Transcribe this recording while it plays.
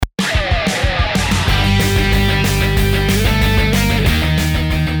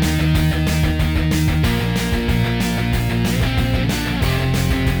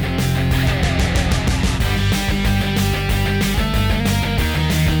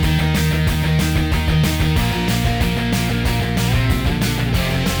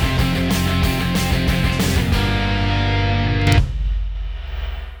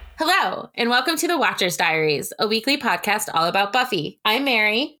and welcome to The Watcher's Diaries, a weekly podcast all about Buffy. I'm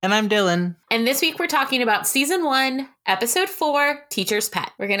Mary. And I'm Dylan. And this week we're talking about Season 1, Episode 4, Teacher's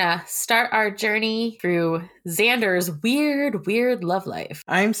Pet. We're going to start our journey through Xander's weird love life.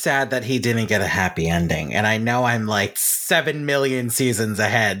 I'm sad that he didn't get a happy ending, and I know I'm like 7 million seasons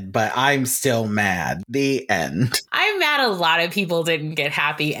ahead, but I'm still mad. The end. I'm mad a lot of people didn't get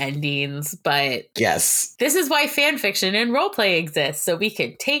happy endings, but yes, this is why fan fiction and roleplay exists, so we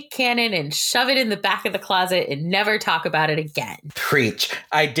can take canon and shove it in the back of the closet and never talk about it again. Preach.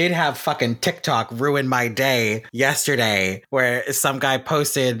 I did have fucking TikTok ruin my day yesterday, where some guy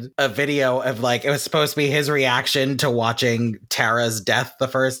posted a video of like, it was supposed to be his reaction to watching Tara's death the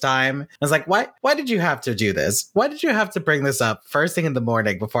first time. I was like, why did you have to do this? Why did you have to bring this up first thing in the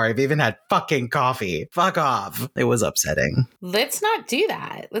morning before I've even had fucking coffee? Fuck off. It was upsetting. Let's not do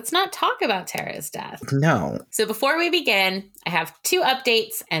that. Let's not talk about Tara's death. No. So before we begin, I have 2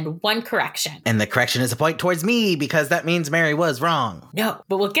 updates and 1 correction. And the correction is a point towards me because that means Mary was wrong. No,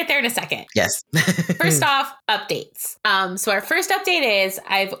 but we'll get there in a second. Yes. First off, updates. So our first update is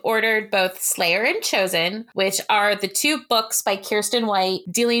I've ordered both Slayer and Chosen, which are the 2 books by Kirsten White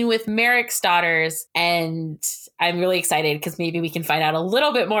dealing with Merrick's daughters. And I'm really excited because maybe we can find out a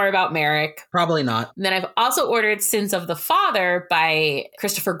little bit more about Merrick. Probably not. And then I've also ordered Sins of the Father by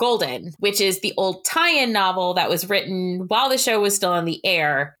Christopher Golden, which is the old tie-in novel that was written while the show was still on the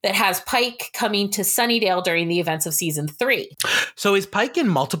air that has Pike coming to Sunnydale during the events of season 3. So is Pike in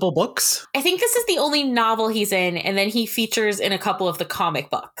multiple books? I think this is the only novel he's in, and then he features in a couple of the comic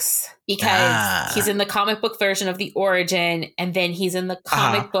books because he's in the comic book version of The Origin, and then he's in the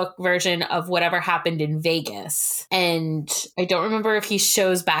comic book version of whatever happened in Vegas. And I don't remember if he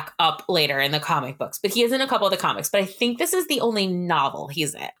shows back up later in the comic books, but he is in a couple of the comics. But I think this is the only novel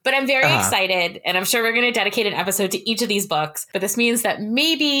he's in. But I'm very excited, and I'm sure we're going to dedicate an episode to each of these books. But this means that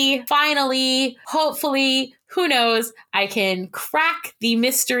maybe, finally, hopefully, who knows, I can crack the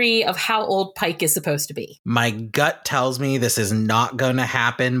mystery of how old Pike is supposed to be. My gut tells me this is not going to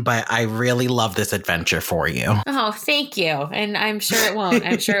happen, but I really love this adventure for you. Oh, thank you. And I'm sure it won't.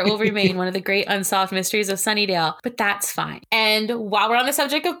 I'm sure it will remain one of the great unsolved mysteries of Sunnydale, but that's fine. And while we're on the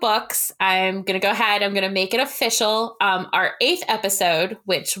subject of books, I'm going to go ahead. I'm going to make it official. Our 8th episode,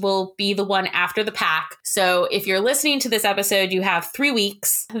 which will be the one after the pack. So if you're listening to this episode, you have 3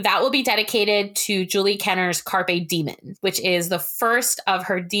 weeks. That will be dedicated to Julie Kenner's Carpe Demon, which is the first of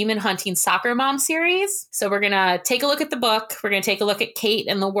her demon hunting soccer mom series. So we're going to take a look at the book. We're going to take a look at Kate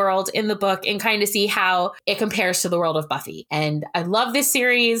and the world in the book and kind of see how it compares to the world of Buffy. And I love this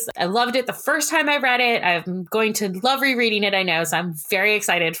series. I loved it the first time I read it. I'm going to love rereading it, I know. So I'm very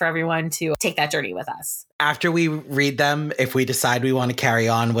excited for everyone to take that journey with us. After we read them, if we decide we want to carry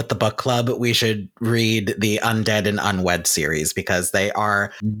on with the book club, we should read the Undead and Unwed series because they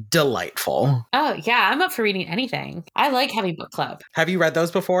are delightful. Oh, yeah. I'm up for reading anything. I like having book club. Have you read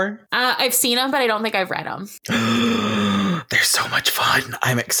those before? I've seen them, but I don't think I've read them. They're so much fun.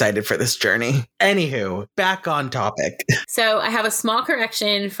 I'm excited for this journey. Anywho, back on topic. So I have a small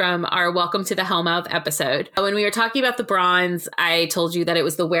correction from our Welcome to the Hellmouth episode. When we were talking about the bronze, I told you that it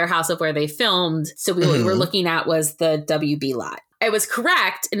was the warehouse of where they filmed. So what we were looking at was the WB lot. I was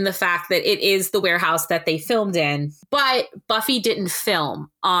correct in the fact that it is the warehouse that they filmed in, but Buffy didn't film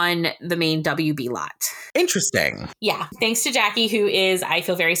on the main WB lot. Interesting. Yeah. Thanks to Jackie, who is, I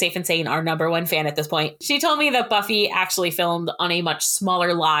feel very safe in saying, our #1 fan at this point. She told me that Buffy actually filmed on a much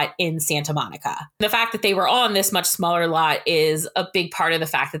smaller lot in Santa Monica. The fact that they were on this much smaller lot is a big part of the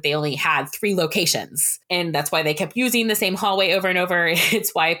fact that they only had 3 locations. And that's why they kept using the same hallway over and over.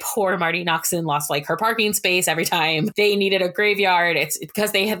 It's why poor Marty Noxon lost like her parking space every time they needed a graveyard. It's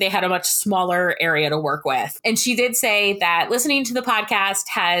because they had a much smaller area to work with. And she did say that listening to the podcast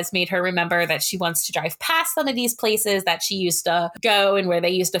has made her remember that she wants to drive past some of these places that she used to go and where they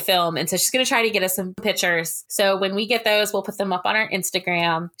used to film. And so she's going to try to get us some pictures. So when we get those, we'll put them up on our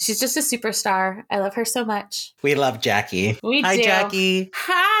Instagram. She's just a superstar. I love her so much. We love Jackie. Hi, do. Jackie.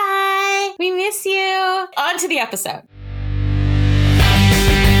 Hi. We miss you. On to the episode.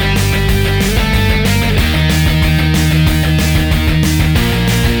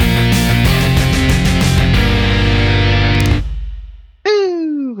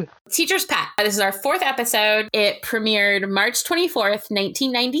 Teacher's Pet. This is our 4th episode. It premiered March 24th,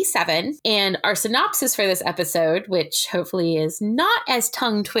 1997. And our synopsis for this episode, which hopefully is not as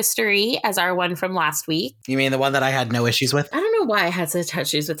tongue-twistery as our one from last week. You mean the one that I had no issues with? I don't know why I had such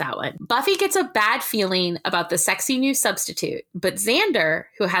issues with that one. Buffy gets a bad feeling about the sexy new substitute, but Xander,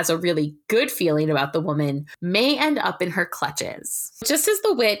 who has a really good feeling about the woman, may end up in her clutches. Just as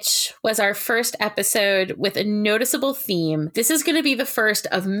The Witch was our first episode with a noticeable theme, this is going to be the first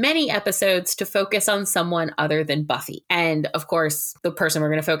of many episodes to focus on someone other than Buffy. And of course, the person we're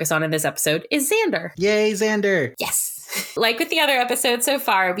going to focus on in this episode is Xander. Yay, Xander. Yes. Like with the other episodes so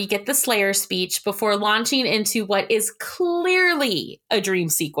far, we get the Slayer speech before launching into what is clearly a dream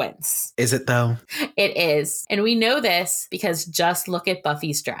sequence. Is it though? It is. And we know this because just look at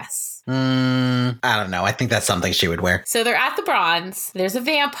Buffy's dress. I don't know. I think that's something she would wear. So they're at the Bronze. There's a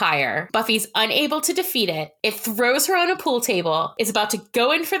vampire. Buffy's unable to defeat it. It throws her on a pool table. It's about to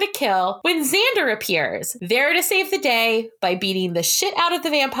go in for the kill when Xander appears, there to save the day by beating the shit out of the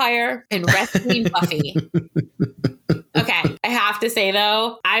vampire and rescuing Buffy. Okay, I have to say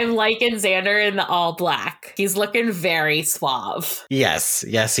though, I'm liking Xander in the all black. He's looking very suave. Yes,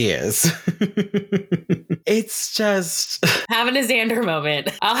 he is. It's just having a Xander moment.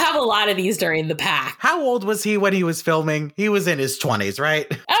 I'll have a lot of these during the pack. How old was he when he was filming? He was in his 20s, right?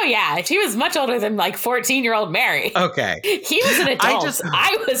 Oh yeah, he was much older than like 14-year-old Mary. Okay. He was an adult.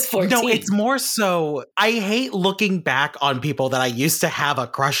 I was 14. No, it's more so, I hate looking back on people that I used to have a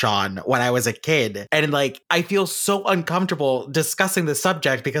crush on when I was a kid. And like, I feel so uncomfortable discussing the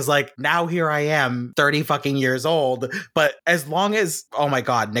subject because like, now here I am, 30 fucking years old. But as long as, oh my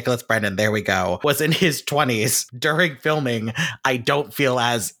God, Nicholas Brennan, there we go, was in his 20s during filming, I don't feel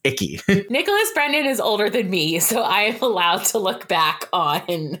as icky. Nicholas Brennan is older than me, so I am allowed to look back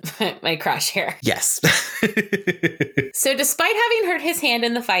on my crush here. Yes. So despite having hurt his hand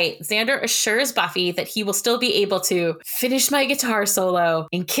in the fight, Xander assures Buffy that he will still be able to finish my guitar solo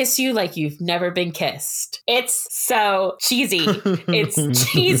and kiss you like you've never been kissed. It's so cheesy. It's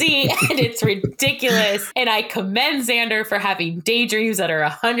cheesy and it's ridiculous. And I commend Xander for having daydreams that are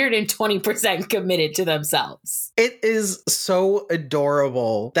 120% committed to themselves. It is so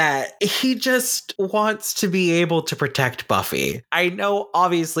adorable that he just wants to be able to protect Buffy. I know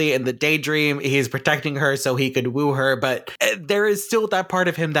obviously in the daydream he's protecting her so he could woo her, but there is still that part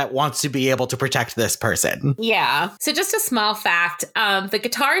of him that wants to be able to protect this person. Yeah. So just a small fact, the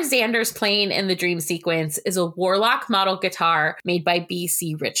guitar Xander's playing in the dream sequence is a Warlock model guitar made by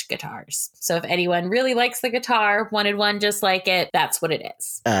BC Rich Guitars. So if anyone really likes the guitar, wanted one just like it, that's what it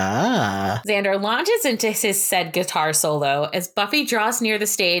is. Xander launches into his said guitar solo as Buffy draws near the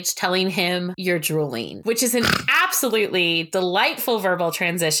stage telling him, "You're drooling," which is an absolutely delightful verbal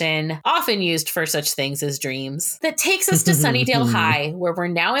transition, often used for such things as dreams, that takes us to Sunnydale High, where we're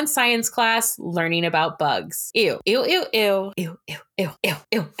now in science class learning about bugs. Ew, ew, ew, ew, ew, ew, ew, ew,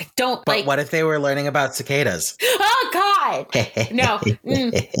 ew. I don't But what if they were learning about cicadas? Oh, God! No.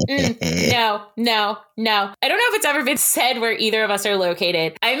 No. I don't know if it's ever been said where either of us are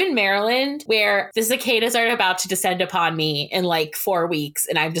located. I'm in Maryland, where the cicadas are about to descend upon me in like 4 weeks,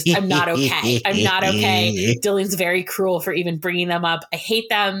 and I'm not okay. I'm not okay. Dylan's very cruel for even bringing them up. I hate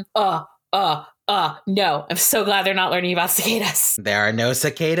them. No. I'm so glad they're not learning about cicadas. There are no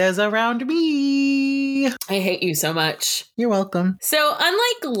cicadas around me. I hate you so much. You're welcome. So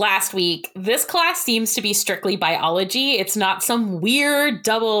unlike last week, this class seems to be strictly biology. It's not some weird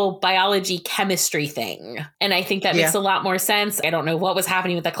double biology chemistry thing. And I think that makes a lot more sense. I don't know what was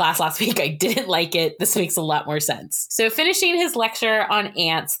happening with the class last week. I didn't like it. This makes a lot more sense. So finishing his lecture on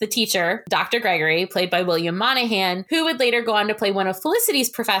ants, the teacher, Dr. Gregory, played by William Monahan, who would later go on to play one of Felicity's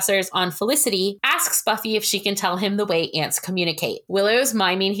professors on Felicity, asks Buffy if she can tell him the way ants communicate. Willow's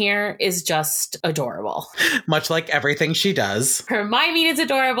miming here is just adorable. Much like everything she does. Her miming is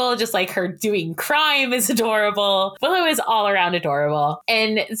adorable, just like her doing crime is adorable. Willow is all around adorable.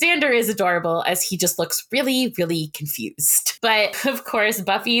 And Xander is adorable as he just looks really, really confused. But of course,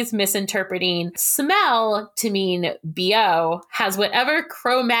 Buffy's misinterpreting smell to mean BO has whatever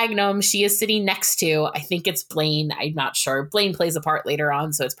Cro-Magnon she is sitting next to. I think it's Blaine. I'm not sure. Blaine plays a part later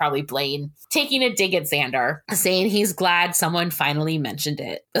on, so it's probably Blaine. Taking a dig at Xander, saying he's glad someone finally mentioned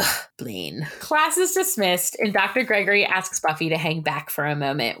it. Ugh, Blaine. Class is dismissed, and Dr. Gregory asks Buffy to hang back for a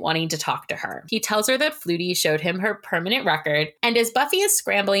moment, wanting to talk to her. He tells her that Flutie showed him her permanent record, and as Buffy is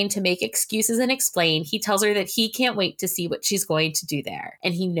scrambling to make excuses and explain, he tells her that he can't wait to see what she's going to do there,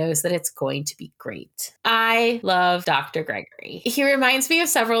 and he knows that it's going to be great. I love Dr. Gregory. He reminds me of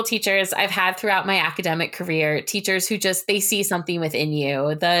several teachers I've had throughout my academic career, teachers who just, they see something within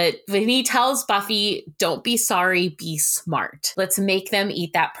you. That when he tells Buffy, don't be sorry, be smart. Let's make them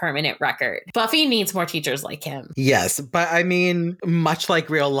eat that permanent record. Buffy needs more teachers like him. Yes, but I mean, much like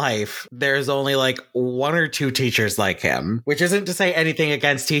real life, there's only like 1 or 2 teachers like him, which isn't to say anything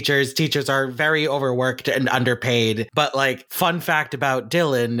against teachers. Teachers are very overworked and underpaid. But like, fun fact about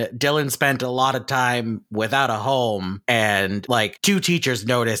Dylan spent a lot of time without a home, and like 2 teachers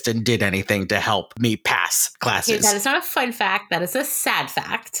noticed and did anything to help me pass classes. Dude, that is not a fun fact. That is a sad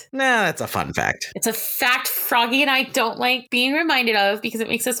fact. Nah, that's a fun fun fact. It's a fact Froggy and I don't like being reminded of because it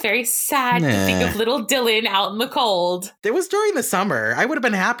makes us very sad to think of little Dylan out in the cold. It was during the summer. I would have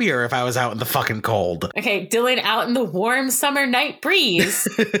been happier if I was out in the fucking cold. Okay, Dylan out in the warm summer night breeze.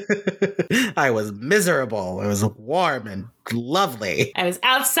 I was miserable. It was warm and lovely. I was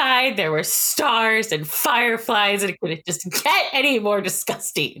outside. There were stars and fireflies, and it couldn't just get any more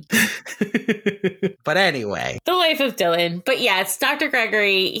disgusting. But anyway. The life of Dylan. But yeah, it's Dr.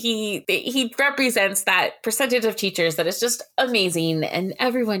 Gregory. He represents that percentage of teachers that is just amazing, and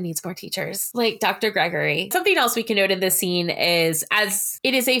everyone needs more teachers like Dr. Gregory. Something else we can note in this scene is, as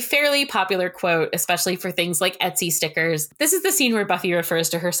it is a fairly popular quote, especially for things like Etsy stickers, this is the scene where Buffy refers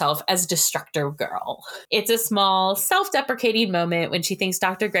to herself as Destructor Girl. It's a small, self-deprecating moment when she thinks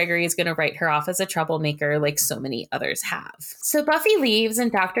Dr. Gregory is going to write her off as a troublemaker like so many others have. So Buffy leaves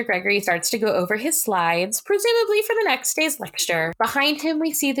and Dr. Gregory starts to go over his slides, presumably for the next day's lecture. Behind him,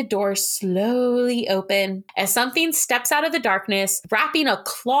 we see the door slowly open as something steps out of the darkness, wrapping a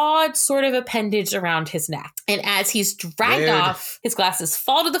clawed sort of appendage around his neck. And as he's dragged off, his glasses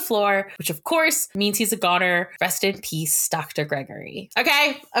fall to the floor, which of course means he's a goner. Rest in peace, Dr. Gregory.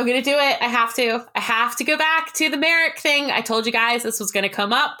 Okay, I'm going to do it. I have to go back to the Merrick thing. I told you guys this was going to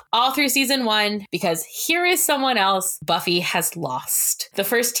come up all through season 1 because here is someone else Buffy has lost. The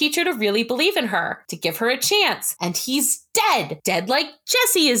first teacher to really believe in her, to give her a chance. And he's dead. Dead like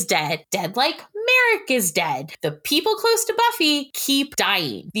Jesse is dead. Dead like Merrick is dead. The people close to Buffy keep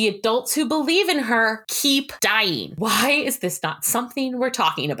dying. The adults who believe in her keep dying. Why is this not something we're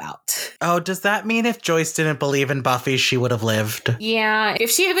talking about? Oh, does that mean if Joyce didn't believe in Buffy, she would have lived? Yeah,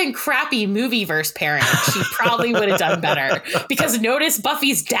 if she had been crappy movieverse parent, she probably would have done better. Because notice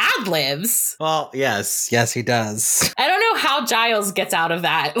Buffy's dad lives. Well, yes, he does. I don't know how Giles gets out of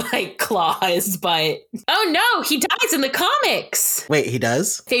that, clause, but oh no, he dies in the comics. Wait, he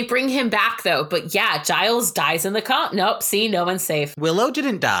does? They bring him back though, but yeah, Giles dies in the Nope, see, no one's safe. Willow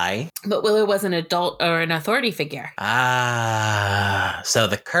didn't die. But Willow was an adult or an authority figure. Ah, so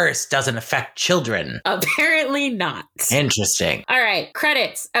the curse doesn't affect children. Apparently not. Interesting. All right,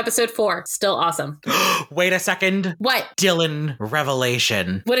 credits, episode 4, still awesome. Wait a second. What? Dylan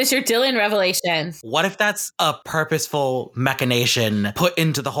revelation. What is your Dylan revelation? What if that's a purposeful machination put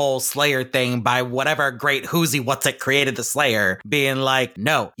into the whole Slayer thing by whatever great who's what's it created the Slayer, being like,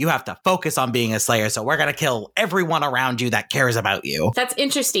 no, you have to focus on being a Slayer, so we're gonna kill everyone around you that cares about you. That's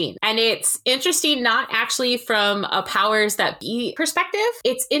interesting. And it's interesting not actually from a powers that be perspective.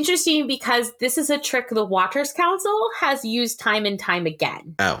 It's interesting because this is a trick the Watchers Council has used time and time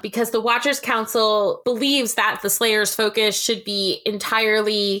again. Oh. Because the Watchers Council believes that the Slayer's focus should be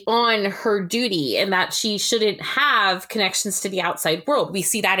entirely on her duty and that she shouldn't have connections to the outside world. We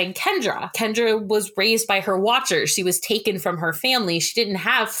see that in Kendra. Kendra was raised by her Watchers. She was taken from her family. She didn't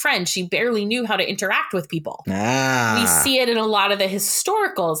have friends. She barely knew how to interact with people. We see it in a lot of the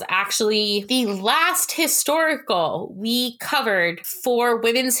historicals. Actually, the last historical we covered for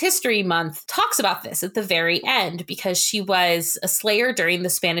Women's History Month talks about this at the very end because she was a slayer during the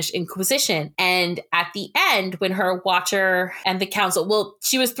Spanish Inquisition. And at the end, when her Watcher and the council, well,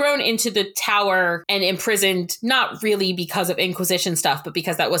 she was thrown into the tower and imprisoned, not really because of Inquisition stuff, but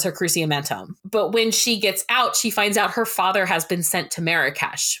because that was her cruciamentum. But when she gets out, she finds out her father has been sent to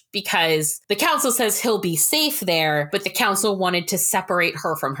Marrakesh because the council says he'll be safe there, but the council wanted to separate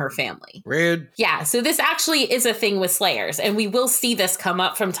her from her family. Rude. Yeah, so this actually is a thing with Slayers, and we will see this come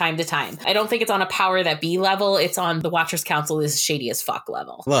up from time to time. I don't think it's on a power that be level, it's on the Watchers Council is shady as fuck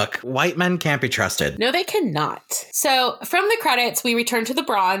level. Look, white men can't be trusted. No, they cannot. So from the credits, we return to the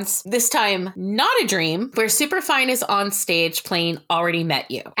Bronze, this time not a dream, where Superfine is on stage playing Already Met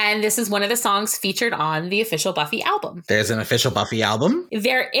You. And this is one of the songs featured on the official Buffy album. There's an official Buffy album?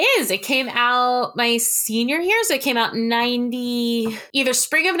 There is. It came out my senior year, so it came out either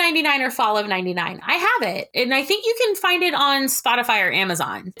spring of 99 or fall of 99. I have it. And I think you can find it on Spotify or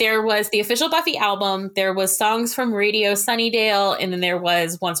Amazon. There was the official Buffy album. There was songs from Radio Sunnydale. And then there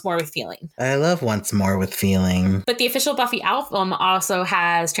was Once More with Feeling. I love Once More with Feeling. But the official Buffy album also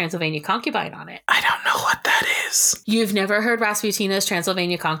has Transylvania Concubine on it. I don't know what that is. You've never heard Rasputina's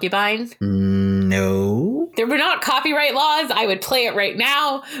Transylvania Concubine? No. There were not copyright laws. I would play it right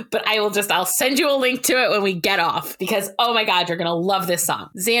now, but I'll send you a link to it when we get off because, oh my God, you're going to love this song.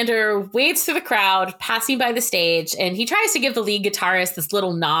 Xander wades through the crowd, passing by the stage, and he tries to give the lead guitarist this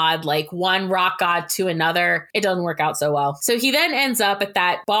little nod, like one rock god to another. It doesn't work out so well. So he then ends up at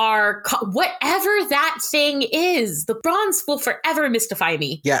that bar, whatever that thing is. The Bronze will forever mystify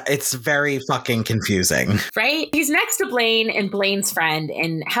me. Yeah, it's very fucking confusing. Right? He's next to Blaine and Blaine's friend.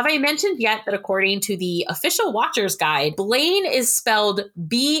 And have I mentioned yet that according to the official Watcher's Guide, Blaine is spelled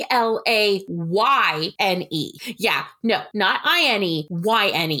Blayne. Yeah, no, not INE,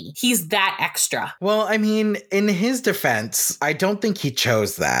 YNE. He's that extra. Well, I mean, in his defense, I don't think he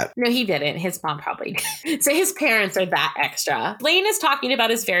chose that. No, he didn't. His mom probably did. So his parents are that extra. Blaine is talking about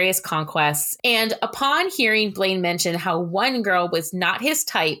his various conquests, and upon hearing Blaine mention how one girl was not his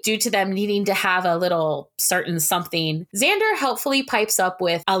type due to them needing to have a little certain something, Xander helpfully pipes up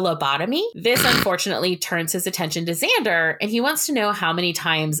with a lobotomy. This unfortunately turns his attention to Xander, and he wants to know how many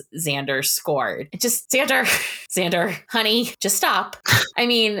times Xander scored. Just, Xander, honey, just stop. I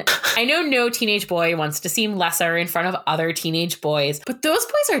mean, I know no teenage boy wants to seem lesser in front of other teenage boys, but those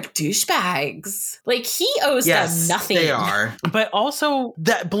boys are douchebags. Like, he owes them nothing. They are. But also,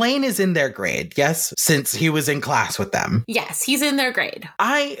 that Blaine is in their grade, yes? Since he was in class with them. Yes, he's in their grade.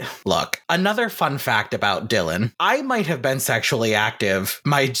 Look, another fun fact about Dylan. I might have been sexually active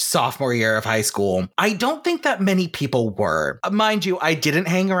my sophomore year of high school. I don't think that many people were. Mind you, I didn't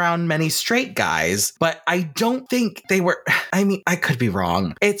hang around many straight guys, but I don't think they were. I mean, I could be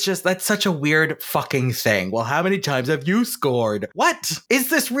wrong. It's just, that's such a weird fucking thing. Well, how many times have you scored? What? Is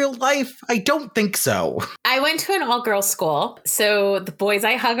this real life? I don't think so. I went to an all-girls school, so the boys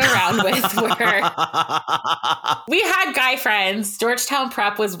I hung around with were... We had guy friends. Georgetown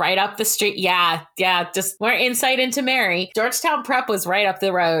Prep was right up the street. Yeah, just more insight into Mary. Georgetown Prep was right up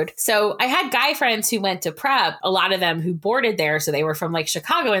the road. So I had guy friends who went to prep, a lot of them who boarded there, so they were from like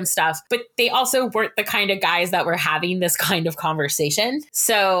Chicago and stuff, but they also weren't the kind of guys that were having this kind of conversation.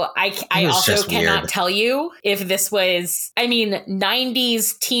 So I also cannot tell you if this was, I mean,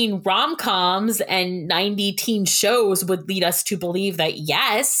 90s teen rom-coms and 90 teen shows would lead us to believe that,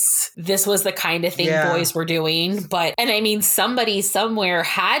 yes, this was the kind of thing boys were doing. But, and I mean, somebody somewhere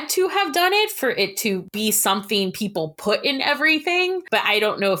had to have done it for it to be something people put in everything. But I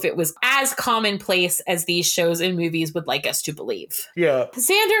don't know if it was as commonplace as these shows and movies would like us to believe. Yeah.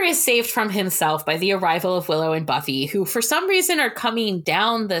 Xander is saved from himself by the arrival of Willow and Buffy, who for some reason are coming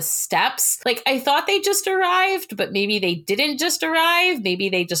down the steps. Like, I thought they just arrived, but maybe they didn't just arrive. Maybe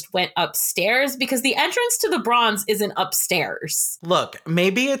they just went upstairs, because the entrance to the Bronze isn't upstairs. Look,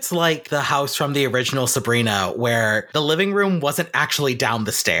 maybe it's like the house from the original Sabrina, where the living room wasn't actually down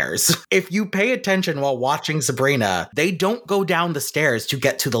the stairs. If you pay attention while watching Sabrina, they don't go down the stairs to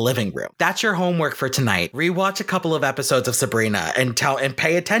get to the living room. That's your homework for tonight. Rewatch a couple of episodes of Sabrina and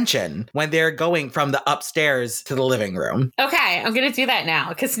pay attention when they're going from the upstairs to the living room. Okay, I'm gonna do that now,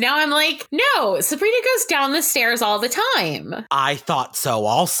 because now I'm like, no, Sabrina goes down the stairs all the time. I thought so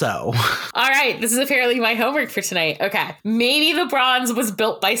also. All right, this is apparently my homework for tonight. Okay, maybe the Bronze was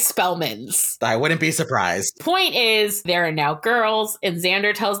built by Spellmans. I wouldn't be surprised. Point is, there are now girls, and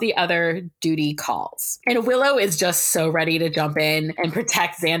Xander tells the other duty calls. And Willow is just so ready to jump in and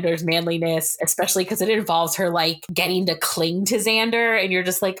protect Xander's manliness, especially because it involves her, like, getting to cling to Xander, and you're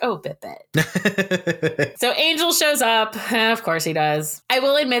just like, oh, bit. So Angel shows up. Of course he does. I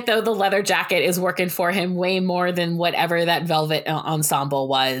will admit, though, the leather jacket is working for him way more than whatever that velvet ensemble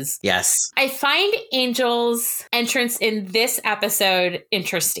was. Yes. I find Angel's entrance in this episode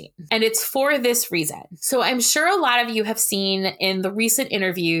interesting, and it's for this reason. So I'm sure a lot of you have seen in the recent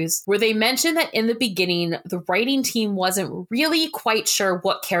interviews where they mentioned that in the beginning, the writing team wasn't really quite sure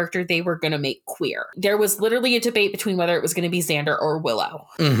what character they were going to make queer. There was literally a debate between whether it was going to be Xander or Willow.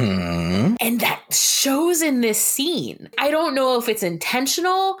 Mm-hmm. And that shows in this scene. I don't know if it's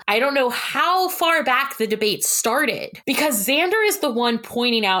intentional. I don't know how far back the debate started, because Xander is the one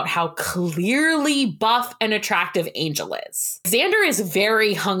pointing out how clearly buff and attractive Angel is. Xander is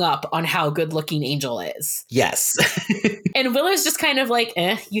very hung up on how good looking Angel is. Yes. And Willow's just kind of like,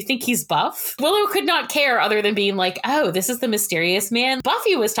 you think he's buff? Willow could not care other than being like, oh, this is the mysterious man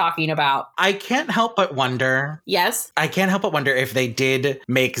Buffy was talking about. I can't help but wonder. Yes? I can't help but wonder if they did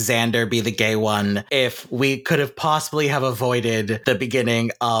make Xander be the gay one, if we could have possibly have avoided the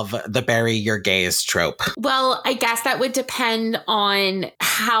beginning of the bury your gays trope. Well, I guess that would depend on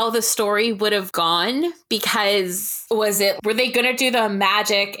how the story would have gone, because were they going to do the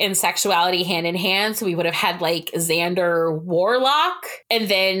magic and sexuality hand in hand? So we would have had like Xander Warlock and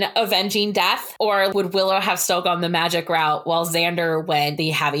then avenging death, or would Willow have still gone the magic route while Xander went the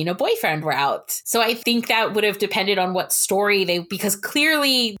having a boyfriend route? So I think that would have depended on what story because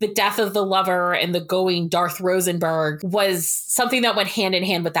clearly the death of the lover and the going Darth Rosenberg was something that went hand in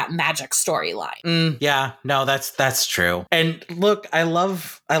hand with that magic storyline. Yeah, no, that's true. And look, I love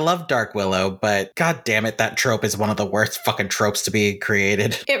love Dark Willow, but god damn it, that trope is one of the worst fucking tropes to be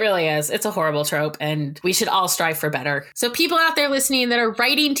created. It really is. It's a horrible trope, and we should all strive for better. So people out there listening that are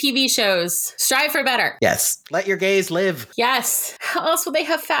writing TV shows, strive for better. Yes. Let your gays live. Yes. How else will they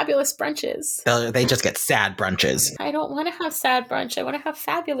have fabulous brunches? They just get sad brunches. I don't want to have sad brunch. I want to have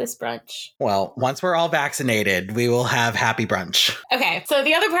fabulous brunch. Well, once we're all vaccinated, we will have happy brunch. Okay, so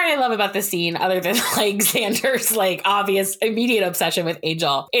the other part I love about this scene, other than like Xander's like obvious immediate obsession with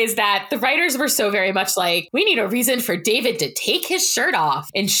Angel, is that the writers were so very much like, we need a reason for David to take his shirt off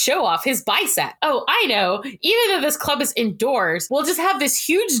and show off his bicep. Oh, I know. Even though this club is indoors, we'll just have this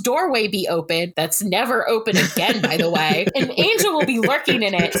huge doorway be open that's never open again, by the way. And Angel will be lurking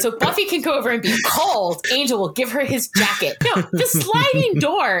in it. So Buffy can go over and be cold. Angel will give her his jacket. No, the sliding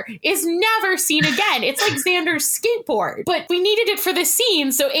door is never seen again. It's like Xander's skateboard. But we needed it for this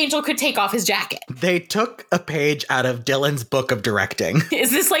scene so Angel could take off his jacket. They took a page out of Dylan's book of directing.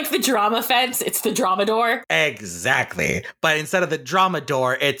 Is this like the drama fence? It's the drama door? Exactly. But instead of the drama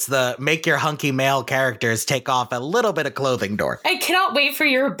door, it's the make your hunky male characters take off a little bit of clothing door. I cannot wait for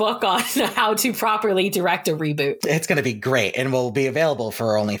your book on how to properly direct a reboot. It's going to be great and will be available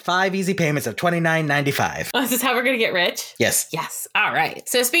for only 5 easy payments of $29.95. Oh, is this how we're going to get rich? Yes. Yes. All right.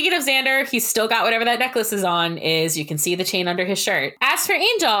 So speaking of Xander, he's still got whatever that necklace is on. You can see the chain under his shirt. As for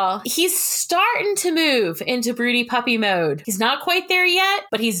Angel, he's starting to move into broody puppy mode. He's not quite there yet,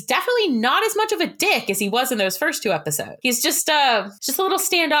 but he's definitely not as much of a dick as he was in those first 2 episodes. He's just a little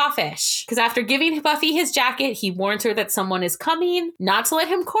standoffish. Because after giving Buffy his jacket, he warns her that someone is coming. Not to let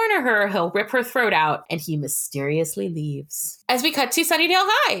him corner her, he'll rip her throat out, and he mysteriously leaves. As we cut to Sunnydale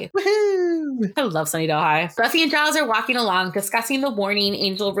High. Woohoo! I love Sunnydale High. Buffy and Giles are walking along, discussing the warning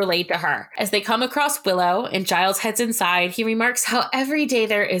Angel relayed to her. As they come across Willow and Giles heads inside, he remarks how every day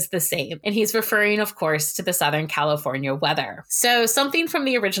there is the same. And he's referring, of course, to the Southern California weather. So something from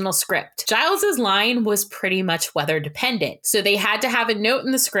the original script. Giles's line was pretty much weather dependent. So they had to have a note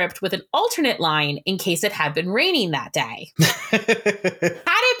in the script with an alternate line in case it had been raining that day. Had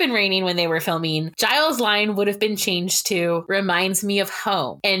it been raining when they were filming, Giles' line would have been changed to reminds me of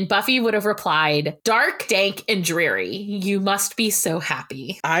home. And Buffy would have replied, dark, dank, and dreary. You must be so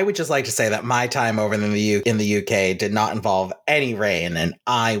happy. I would just like to say that my time over in the UK did not involve any rain, and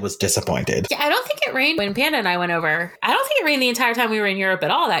I was disappointed. Yeah, I don't think it rained when Panda and I went over. I don't think it rained the entire time we were in Europe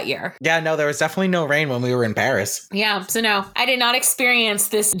at all that year. Yeah, no, there was definitely no rain when we were in Paris. Yeah, so no, I did not experience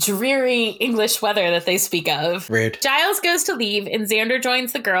this dreary English weather that they speak of. Rude. Giles goes to leave, and Xander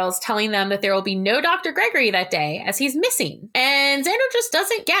joins the girls, telling them that there will be no Dr. Gregory that day as he's missing. And Xander just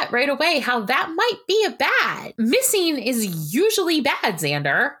doesn't get right away how that might be a bad. Missing is usually bad,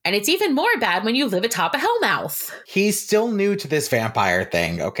 Xander. And it's even more bad when you live atop a hellmouth. He's still new to this vampire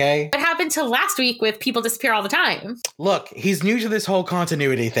thing, okay? What happened to last week with people disappear all the time? Look, he's new to this whole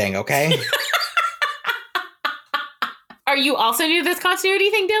continuity thing, okay? Are you also new to this continuity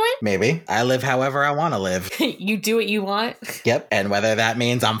thing, Dylan? Maybe. I live however I want to live. You do what you want? Yep. And whether that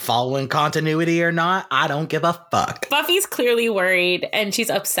means I'm following continuity or not, I don't give a fuck. Buffy's clearly worried and she's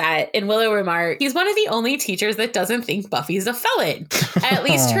upset. And Willow remarks, he's one of the only teachers that doesn't think Buffy's a felon. At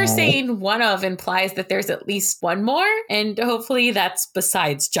least her saying one of implies that there's at least one more. And hopefully that's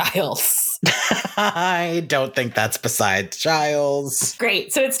besides Giles. I don't think that's besides Giles.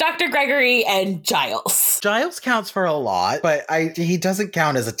 Great. So it's Dr. Gregory and Giles. Giles counts for a lot, but he doesn't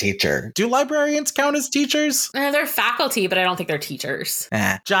count as a teacher. Do librarians count as teachers? They're faculty, but I don't think they're teachers.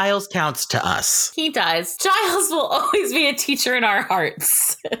 Giles counts to us. He does. Giles will always be a teacher in our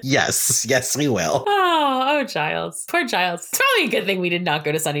hearts. Yes, we will. Oh, Giles. Poor Giles. It's probably a good thing we did not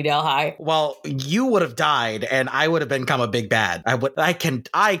go to Sunnydale High. Well, you would have died, and I would have become a big bad. I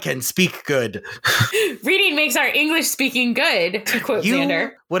can speak good. Reading makes our English speaking good, to quote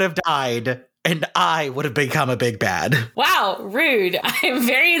Xander. You would have died, and I would have become a big bad. Wow, rude. I'm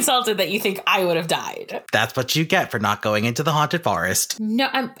very insulted that you think I would have died. That's what you get for not going into the haunted forest. No,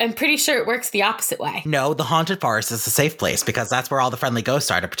 I'm pretty sure it works the opposite way. No, the haunted forest is a safe place because that's where all the friendly ghosts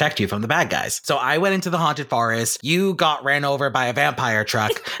are to protect you from the bad guys. So I went into the haunted forest, you got ran over by a vampire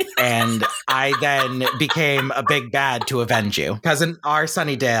truck, and I then became a big bad to avenge you. Because in our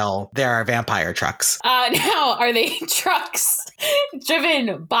Sunnydale, there are vampire trucks. Now, are they trucks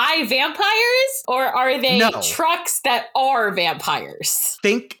driven by vampires? Or are they trucks that are vampires?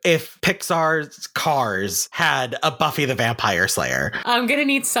 Think if Pixar's Cars had a Buffy the Vampire Slayer. I'm going to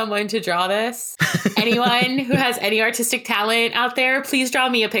need someone to draw this. Anyone who has any artistic talent out there, please draw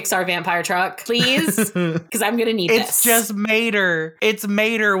me a Pixar vampire truck, please. Because I'm going to need this. It's just Mater. It's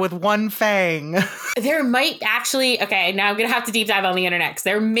Mater with one fang. There might actually, okay, now I'm going to have to deep dive on the internet because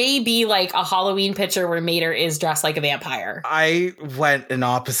there may be like a Halloween picture where Mater is dressed like a vampire. I went an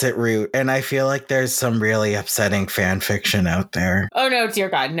opposite route and I feel like there's some really upsetting fan fiction out there. Oh no, dear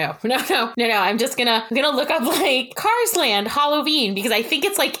God, no. I'm just gonna look up like Cars Land Halloween because I think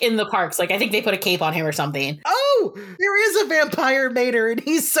it's like in the parks. Like I think they put a cape on him or something. Oh, there is a vampire Mater and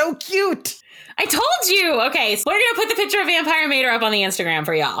he's so cute. I told you. Okay, so we're going to put the picture of Vampire Mater up on the Instagram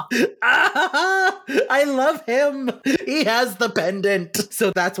for y'all. I love him. He has the pendant.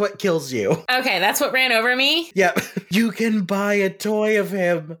 So that's what kills you. Okay, that's what ran over me. Yep. You can buy a toy of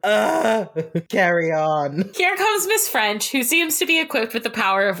him. Carry on. Here comes Miss French, who seems to be equipped with the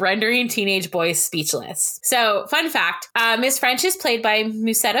power of rendering teenage boys speechless. So, fun fact, Miss French is played by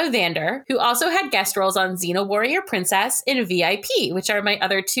Musetta Vander, who also had guest roles on Xena Warrior Princess and VIP, which are my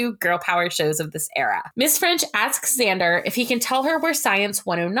other two girl power shows of this era. Miss French asks Xander if he can tell her where Science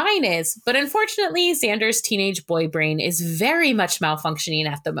 109 is, but unfortunately, Xander's teenage boy brain is very much malfunctioning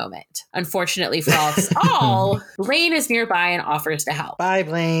at the moment. Unfortunately for us all, Blaine is nearby and offers to help. Bye,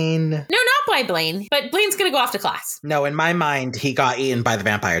 Blaine. No, not by Blaine, but Blaine's gonna go off to class. No, in my mind, he got eaten by the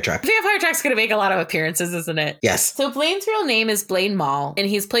vampire truck. The vampire truck's gonna make a lot of appearances, isn't it? Yes. So Blaine's real name is Blaine Mall, and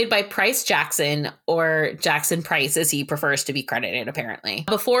he's played by Price Jackson, or Jackson Price as he prefers to be credited, apparently.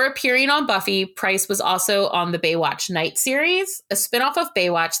 Before appearing on Buffy, Price was also on the Baywatch Night series, a spinoff of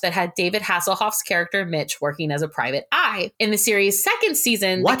Baywatch that had David Hasselhoff's character Mitch working as a private eye. In the series' second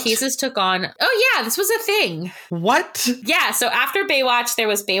season, the cases took on... Oh yeah, this was a thing. What? Yeah, so after Baywatch, there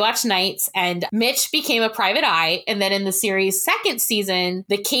was Baywatch Nights, and Mitch became a private eye, and then in the series' second season,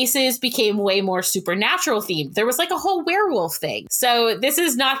 the cases became way more supernatural themed. There was like a whole werewolf thing. So this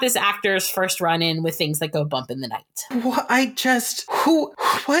is not this actor's first run-in with things that go bump in the night. What?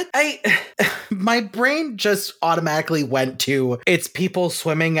 My brain just automatically went to, it's people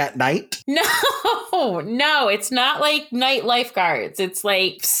swimming at night. No, it's not like night lifeguards. It's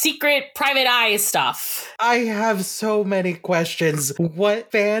like secret private eye stuff. I have so many questions.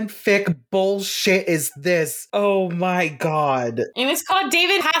 What fanfic bullshit is this? Oh my God. And it's called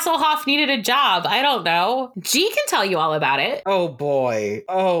David Hasselhoff Needed a Job. I don't know. G can tell you all about it. Oh boy.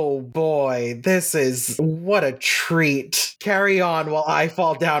 This is what a treat. Carry on while I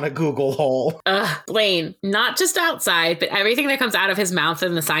fall down a Google hole. Blaine, not just outside, but everything that comes out of his mouth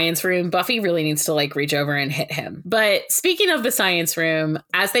in the science room, Buffy really needs to like reach over and hit him. But speaking of the science room,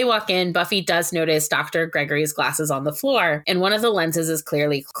 as they walk in, Buffy does notice Dr. Gregory's glasses on the floor, and one of the lenses is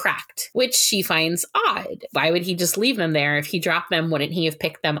clearly cracked, which she finds odd. Why would he just leave them there? If he dropped them, wouldn't he have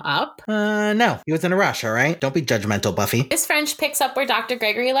picked them up? No. He was in a rush, all right? Don't be judgmental, Buffy. Miss French picks up where Dr.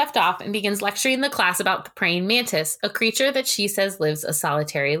 Gregory left off and begins lecturing the class about the praying mantis, a creature that she says lives a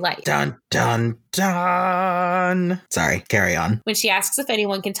solitary life. Dun, dun, dun. Sorry, carry on. When she asks if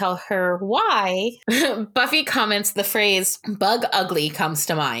anyone can tell her why, Buffy comments the phrase, bug ugly comes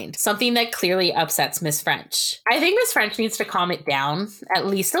to mind, something that clearly upsets Miss French. I think Miss French needs to calm it down, at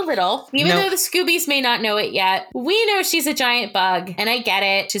least a little. Even though the Scoobies may not know it yet, we know she's a giant bug, and I get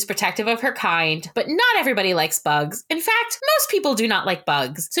it. She's protective of her kind, but not everybody likes bugs. In fact, most people do not like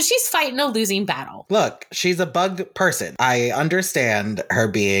bugs, so she's fighting a losing battle. Look, she's a bug person. I understand her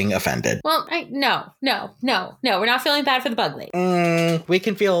being offended. Well, no, we're not feeling bad for the bug lady. We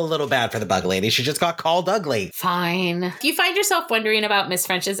can feel a little bad for the bug lady. She just got called ugly. Fine. If you find yourself wondering about Miss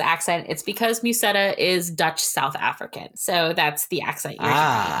French's accent, it's because Musetta is Dutch South African. So that's the accent you're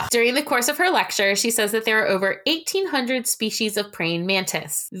hearing. During the course of her lecture, she says that there are over 1,800 species of praying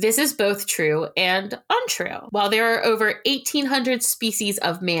mantis. This is both true and untrue. While there are over 1,800 species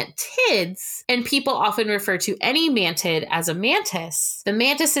of mantids, and people often refer to any mantid as a mantis, the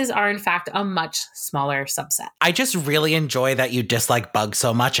mantises are in fact a much smaller subset. I just really enjoy that you dislike bugs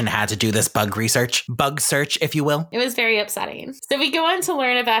so much and had to do this bug search, if you will. It was very upsetting. So we go on to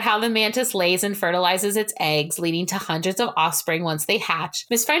learn about how the mantis lays and fertilizes its eggs, leading to hundreds of offspring once they hatch.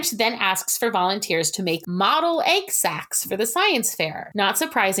 Miss French then asks for volunteers to make model egg sacs for the science fair. Not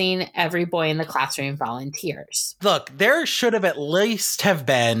surprising, every boy in the classroom volunteers. Look, there should have at least have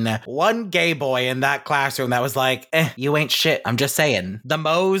been one gay boy in that classroom that was like, you ain't shit. I'm just saying. The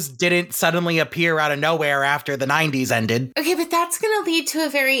Moes didn't suddenly appear out of nowhere after the 90s ended. Okay, but that's going to lead to a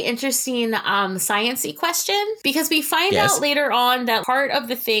very interesting science-y question, because we find out later on that part of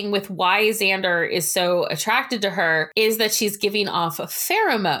the thing with why Xander is so attracted to her is that she's giving off a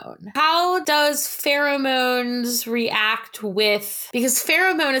pheromone. pheromone. How does pheromones react with, because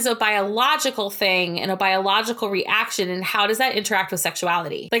pheromone is a biological thing and a biological reaction, and how does that interact with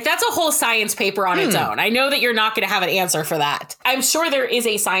sexuality? Like, that's a whole science paper on its own. I know that you're not going to have an answer for that. I'm sure there is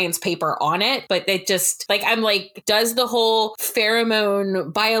a science paper on it, but it just, like, I'm like, does the whole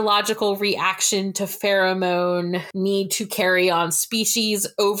pheromone biological reaction to pheromone need to carry on species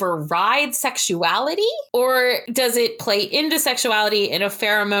override sexuality? Or does it play into sexuality and a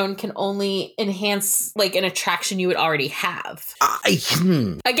pheromone can only enhance like an attraction you would already have?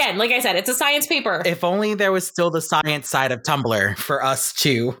 Again, like I said, it's a science paper. If only there was still the science side of Tumblr for us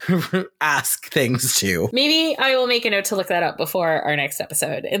to ask things to. Maybe I will make a note to look that up before our next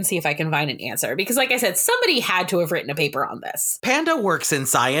episode and see if I can find an answer. Because like I said, somebody had to have written a paper on this. Panda works in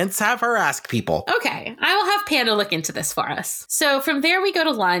science. Have her ask people. Okay, I will have Panda look into this for us. So from there we go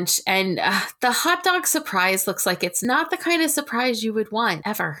to lunch, and the hot dog surprise looks like it's not the kind of surprise you would want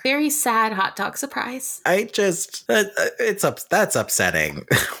ever. Very sad hot dog surprise. I just, that's upsetting.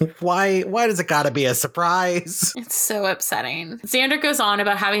 Why does it gotta be a surprise? It's so upsetting. Xander goes on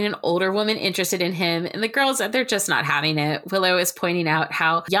about having an older woman interested in him, and the girls, they're just not having it. Willow is pointing out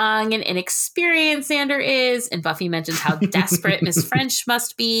how young and inexperienced Xander is, and Buffy mentions how desperate Miss French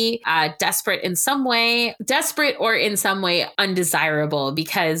must be. Desperate or in some way undesirable,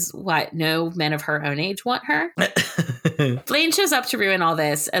 because no men of her own age want her. Blaine shows up to ruin all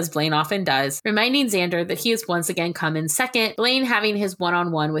this, as Blaine often does, reminding Xander that he has once again come in second, Blaine having his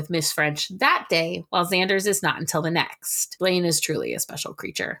one-on-one with Miss French that day, while Xander's is not until the next. Blaine is truly a special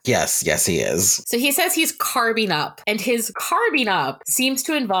creature. Yes, he is. So he says he's carbing up, and his carbing up seems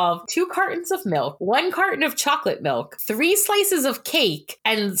to involve 2 cartons of milk, 1 carton of chocolate milk, 3 slices of cake,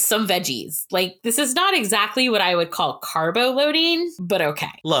 and some veggies. Like, this is not exactly what I would call carbo loading, but okay.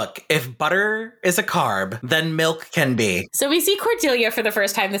 Look, if butter is a carb, then milk can be. So we see Cordelia for the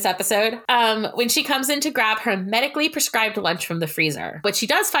first time this episode, when she comes in to grab her medically prescribed lunch from the freezer. What she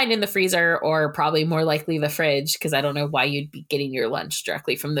does find in the freezer, or probably more likely the fridge, because I don't know why you'd be getting your lunch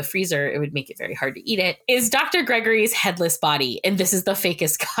directly from the freezer, it would make it very hard to eat it, is Dr. Gregory's headless body. And this is the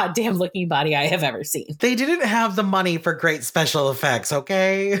fakest goddamn looking body I have ever seen. They didn't have the money for great special effects,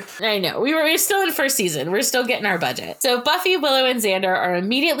 okay? I know. We're still in first season. We're still getting our budget. So Buffy, Willow, and Xander are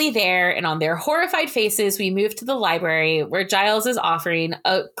immediately there, and on their horrified faces, we move to the library where Giles is offering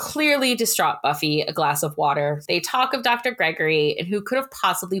a clearly distraught Buffy a glass of water. They talk of Dr. Gregory and who could have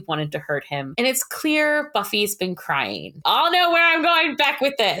possibly wanted to hurt him. And it's clear Buffy's been crying. I'll know where I'm going back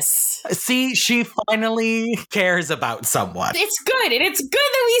with this. See, she finally cares about someone. It's good. And it's good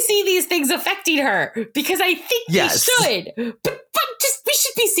that we see these things affecting her, because I think we should. But we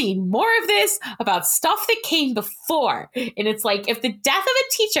should be seeing more of this about stuff that came before. And it's like, if the death of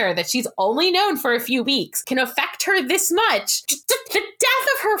a teacher that she's only known for a few weeks can affect her this much, the death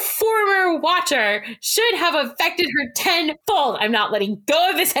of her former watcher should have affected her tenfold. I'm not letting go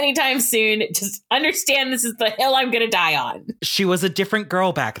of this anytime soon. Just understand this is the hill I'm going to die on. She was a different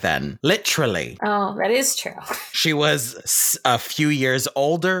girl back then. Literally. Oh, that is true. She was a few years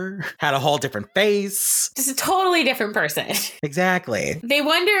older, had a whole different face. Just a totally different person. Exactly. They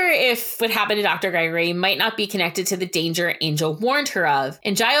wonder if what happened to Dr. Gregory might not be connected to the danger Angel warned her of.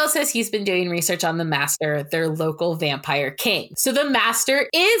 And Giles says he's been doing research on the Master, their local vampire king. So the Master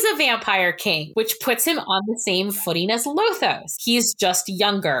is a vampire king, which puts him on the same footing as Lothos. He's just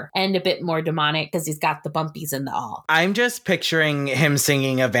younger and a bit more demonic because he's got the bumpies and the all. I'm just picturing him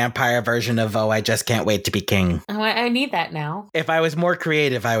singing a vampire version of Oh, I Just Can't Wait to Be King. Oh, I need that now. If I was more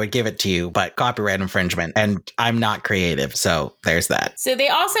creative, I would give it to you, but copyright infringement, and I'm not creative, so there's that. So they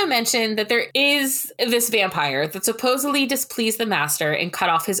also mentioned that there is this vampire that supposedly displeased the Master and cut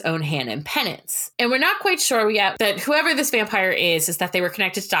off his own hand in penance. And we're not quite sure yet that whoever this vampire is that they were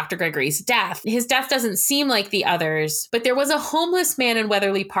connected to Dr. Gregory's death. His death doesn't seem like the others, but there was a homeless man in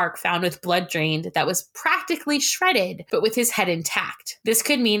Weatherly Park found with blood drained that was practically shredded, but with his head intact. This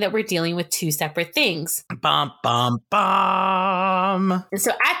could mean that we're dealing with 2 separate things. Bum, bum, bum. And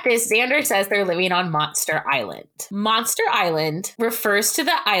so at this, Xander says they're living on Monster Island. Monster Island refers to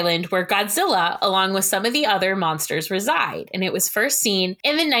the island where Godzilla, along with some of the other monsters, reside. And it was first seen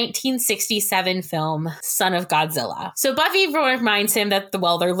in the 1967 film Son of Godzilla. So Buffy reminds him that,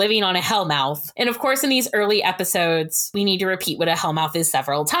 they're living on a hellmouth. And of course, in these early episodes, we need to repeat what a hellmouth is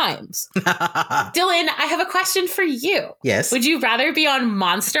several times. Dylan, I have a question for you. Yes? Would you rather be on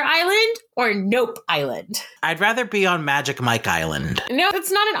Monster Island or Nope Island? I'd rather be on Magic Mike Island. No,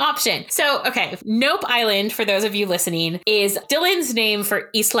 it's not an option. So, okay, Nope Island, for those of you listening, is Dylan's name for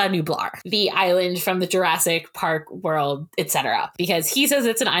Isla Nublar, the island from the Jurassic Park world, etc. Because he says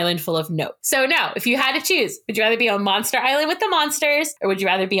it's an island full of nope. So no, if you had to choose, would you rather be on Monster Island with the monsters, or would you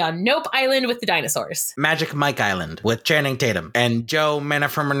rather be on Nope Island with the dinosaurs? Magic Mike Island with Channing Tatum and Joe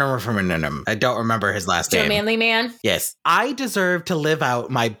Manaframanum. I don't remember his last name. Joe Manly Man? Yes. I deserve to live out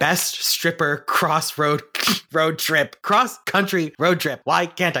my best stripper cross-country road trip. Why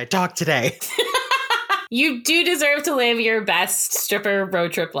can't I talk today? You do deserve to live your best stripper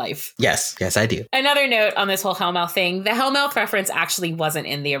road trip life. Yes, I do. Another note on this whole Hellmouth thing, the Hellmouth reference actually wasn't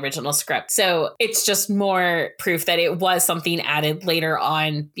in the original script. So it's just more proof that it was something added later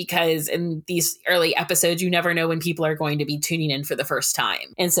on, because in these early episodes, you never know when people are going to be tuning in for the first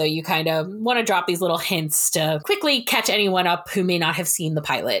time. And so you kind of want to drop these little hints to quickly catch anyone up who may not have seen the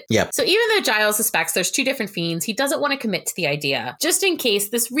pilot. Yep. So even though Giles suspects there's two different fiends, he doesn't want to commit to the idea, just in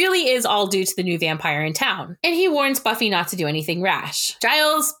case this really is all due to the new vampire in town. And he warns Buffy not to do anything rash.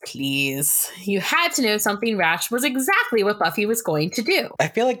 Giles, please. You had to know something rash was exactly what Buffy was going to do. I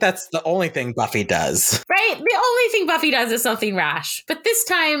feel like that's the only thing Buffy does. Right? The only thing Buffy does is something rash. But this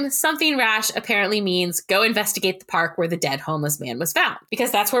time, something rash apparently means go investigate the park where the dead homeless man was found.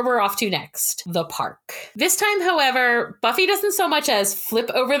 Because that's where we're off to next. The park. This time, however, Buffy doesn't so much as flip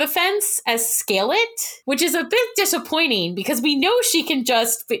over the fence as scale it, which is a bit disappointing because we know she can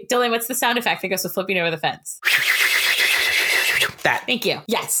just... Dylan, what's the sound effect that goes with flipping over the fence? That. Thank you.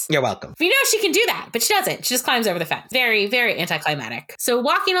 Yes. You're welcome. We know she can do that, but she doesn't. She just climbs over the fence. Very, very anticlimactic. So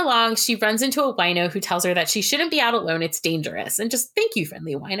walking along, she runs into a wino who tells her that she shouldn't be out alone. It's dangerous. And just thank you,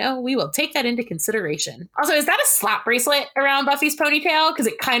 friendly wino. We will take that into consideration. Also, is that a slap bracelet around Buffy's ponytail? Because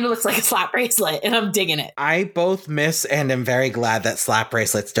it kind of looks like a slap bracelet, and I'm digging it. I both miss and am very glad that slap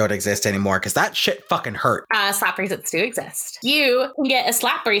bracelets don't exist anymore, because that shit fucking hurt. Slap bracelets do exist. You can get a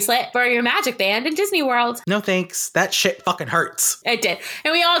slap bracelet for your magic band in Disney World. No thanks. That shit fucking hurts. It did.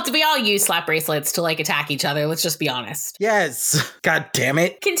 And we all use slap bracelets to attack each other. Let's just be honest. Yes. God damn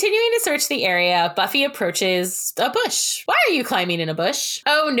it. Continuing to search the area, Buffy approaches a bush. Why are you climbing in a bush?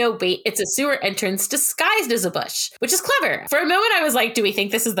 Oh, no, wait. It's a sewer entrance disguised as a bush, which is clever. For a moment, I was like, do we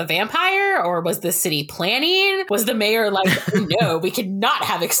think this is the vampire? Or was the city planning? Was the mayor like, oh, no, we cannot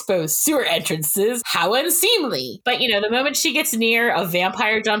have exposed sewer entrances. How unseemly. But, the moment she gets near, a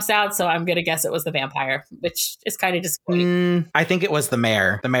vampire jumps out. So I'm going to guess it was the vampire, which is kind of disappointing. I think it was the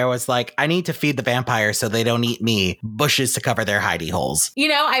mayor. The mayor was like, I need to feed the vampires so they don't eat me. Bushes to cover their hidey holes.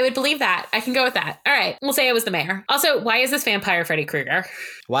 I would believe that. I can go with that. All right. We'll say it was the mayor. Also, why is this vampire Freddy Krueger?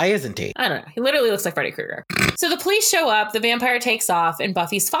 Why isn't he? I don't know. He literally looks like Freddy Krueger. So the police show up, the vampire takes off, and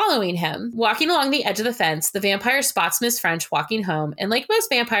Buffy's following him. Walking along the edge of the fence, the vampire spots Miss French walking home, and like most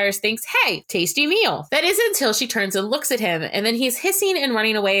vampires, thinks, hey, tasty meal. That is until she turns and looks at him, and then he's hissing and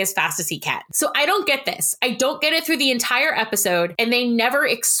running away as fast as he can. So I don't get this. I don't get it through the entire episode, and they never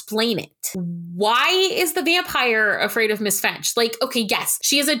explain it. Why is the vampire afraid of Miss French? Okay, yes,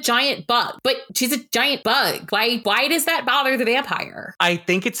 she is a giant bug, but she's a giant bug. Why does that bother the vampire? I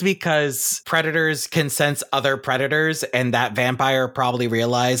think it's because predators can sense other predators, and that vampire probably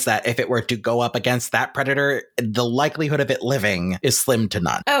realized that if it were to go up against that predator, the likelihood of it living is slim to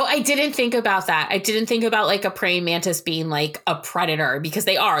none. Oh, I didn't think about that. I didn't think about a praying mantis being a predator, because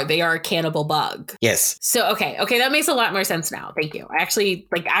they are a cannibal bug. Yes. So, okay, that makes a lot more sense now. Thank you. I actually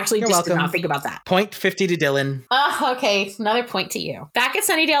You're just welcome. did not think about that. Point 50 to Dylan. Okay, another point to you. Back at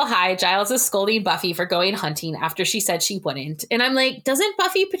Sunnydale High, Giles is scolding Buffy for going hunting after she said she wouldn't. And I'm like, doesn't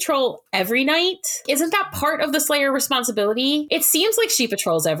Buffy patrol every night? Isn't that part of the Slayer responsibility? It seems like she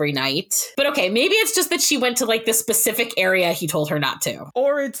patrols every night. But okay, maybe it's just that she went to the specific area he told her not to.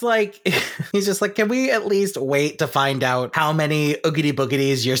 Or it's he's just like, can we at least wait to find out how many oogity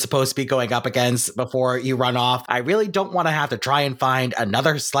boogities you're supposed to be going up against before you run off? I really don't want to have to try and find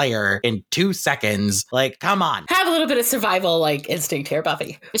another Slayer in 2 seconds. Come on. Have a little bit of survival instinct here,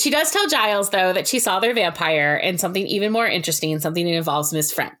 Buffy. But she does tell Giles, though, that she saw their vampire and something even more interesting, something that involves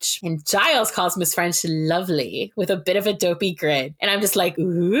Miss French. And Giles calls Miss French lovely with a bit of a dopey grin. And I'm just like,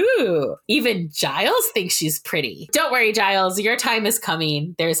 ooh, even Giles thinks she's pretty. Don't worry, Giles, your time is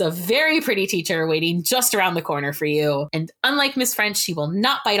coming. There's a very pretty teacher waiting just around the corner for you. And unlike Miss French, she will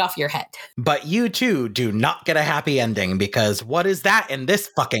not bite off your head. But you too do not get a happy ending, because what is that in this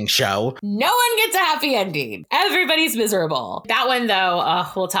fucking show? No one gets a happy ending. Everybody's miserable. That one, though,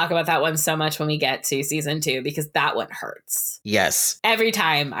 we'll talk about that one so much when we get to season 2, because that one hurts. Yes. Every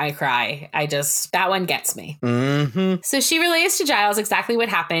time I cry, that one gets me. Mm-hmm. So she relays to Giles exactly what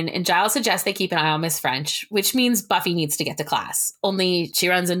happened, and Giles suggests they keep an eye on Miss French, which means Buffy needs to get to class. Only she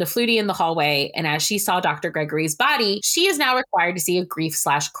runs into Flutie in the hallway, and as she saw Dr. Gregory's body, she is now required to see a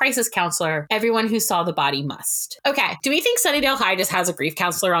grief/crisis counselor. Everyone who saw the body must. Okay, do we think Sunnydale High just has a grief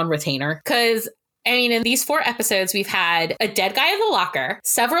counselor on retainer? Because I mean, in these 4 episodes, we've had a dead guy in the locker,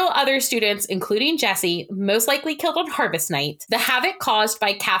 several other students, including Jesse, most likely killed on Harvest Night, the havoc caused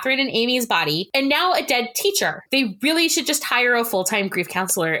by Catherine and Amy's body, and now a dead teacher. They really should just hire a full-time grief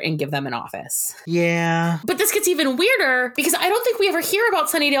counselor and give them an office. Yeah. But this gets even weirder because I don't think we ever hear about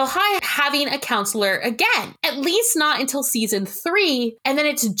Sunnydale High having a counselor again, at least not until season 3, and then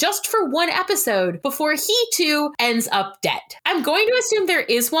it's just for 1 episode before he too ends up dead. I'm going to assume there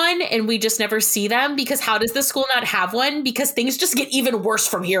is one and we just never see them, because how does the school not have one? Because things just get even worse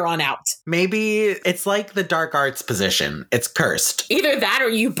from here on out. Maybe it's like the dark arts position. It's cursed. Either that or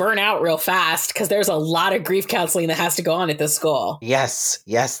you burn out real fast, because there's a lot of grief counseling that has to go on at this school. Yes,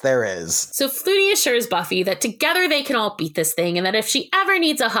 there is. So Flutie assures Buffy that together they can all beat this thing, and that if she ever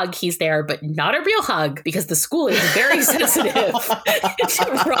needs a hug, he's there, but not a real hug, because the school is very sensitive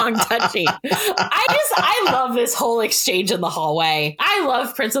to wrong touching. I love this whole exchange in the hallway. I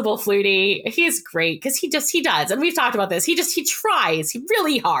love Principal Flutie. He's great because he does. And we've talked about this. He tries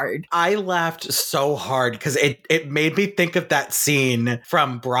really hard. I laughed so hard because it made me think of that scene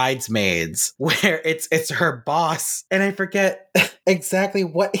from Bridesmaids where it's her boss. And I forget exactly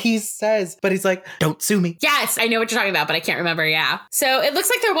what he says, but he's like, don't sue me. Yes, I know what you're talking about, but I can't remember. Yeah. So it looks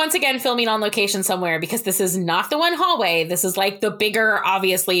like they're once again filming on location somewhere, because this is not the one hallway. This is like the bigger,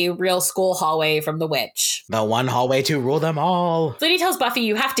 obviously real school hallway from The Witch. The one hallway to rule them all. Flutie tells Buffy,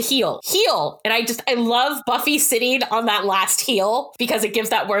 you have to heal. And I love Buffy sitting on that last heel, because it gives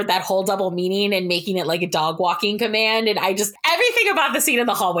that word that whole double meaning and making it like a dog walking command. And everything about the scene in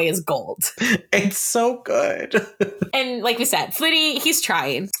the hallway is gold. It's so good. And like we said, Flutie, he's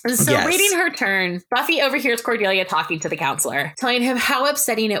trying. So yes. Waiting her turn, Buffy overhears Cordelia talking to the counselor, telling him how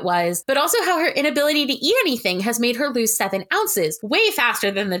upsetting it was, but also how her inability to eat anything has made her lose 7 ounces, way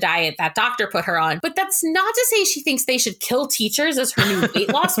faster than the diet that doctor put her on. But that's not to say she thinks they should kill teachers as her new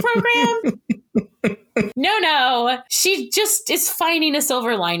weight loss program. No. She just is finding a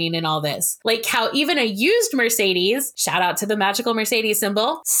silver lining in all this. Like how even a used Mercedes, shout out to the magical Mercedes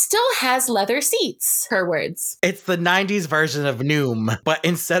symbol, still has leather seats, her words. It's the 90s version of Noom, but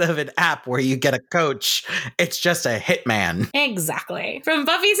instead of an app where you get a coach, it's just a hitman. Exactly. From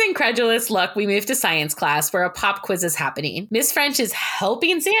Buffy's incredulous look, we move to science class where a pop quiz is happening. Miss French is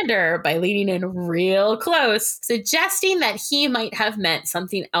helping Xander by leaning in real close, suggesting that he might have meant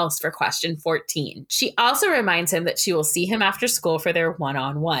something else for question 14. She also reminds him that she will see him after school for their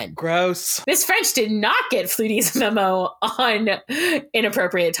one-on-one. Gross. Miss French did not get Flutie's memo on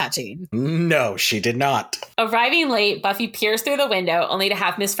inappropriate touching. No, she did not. Arriving late, Buffy peers through the window only to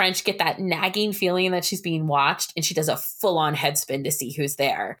have Miss French get that nagging feeling that she's being watched, and she does a full-on headspin to see who's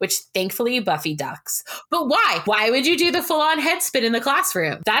there, which thankfully Buffy ducks. But why? Why would you do the full-on headspin in the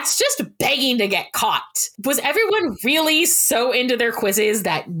classroom? That's just begging to get caught. Was everyone really so into their quizzes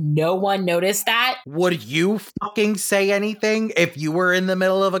that no one noticed that? Would you fucking say anything if you were in the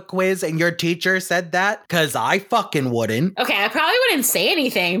middle of a quiz and your teacher said that? Because I fucking wouldn't. Okay, I probably wouldn't say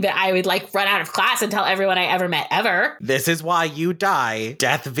anything, but I would run out of class and tell everyone I ever met ever. This is why you die,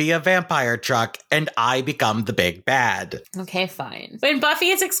 death via vampire truck, and I become the big bad. Okay, fine. When Buffy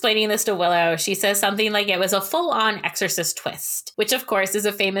is explaining this to Willow, she says something like it was a full-on exorcist twist, which of course is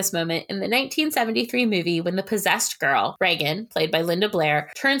a famous moment in the 1973 movie when the possessed girl, Reagan, played by Linda Blair,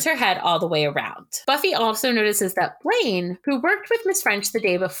 turns her head all the way around. Buffy also notices that Blaine, who worked with Miss French the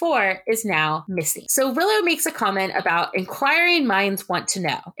day before, is now missing. So Willow makes a comment about inquiring minds want to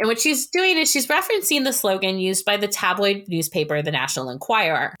know. And what she's doing is she's referencing the slogan used by the tabloid newspaper, The National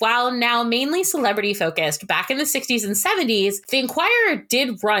Enquirer. While now mainly celebrity focused, back in the 60s and 70s, the Enquirer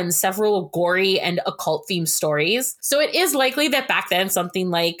did run several gory and occult themed stories. So it is likely that back then something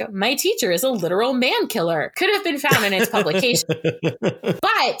like "My teacher is a literal man killer" could have been found in its publication.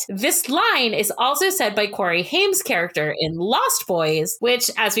 But this line is also said by Corey Haim's character in Lost Boys, which,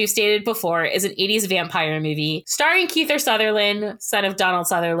 as we've stated before, is an 80s vampire movie starring Kiefer Sutherland, son of Donald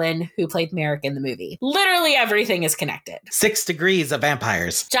Sutherland, who played Merrick in the movie. Literally everything is connected. 6 degrees of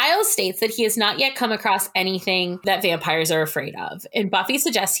vampires. Giles states that he has not yet come across anything that vampires are afraid of, and Buffy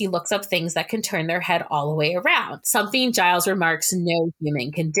suggests he looks up things that can turn their head all the way around, something Giles remarks no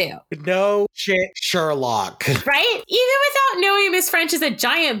human can do. No shit, Sherlock. Right? Even without knowing Miss French is a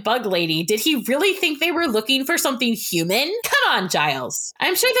giant bug lady, did he really really think they were looking for something human? Come on, Giles.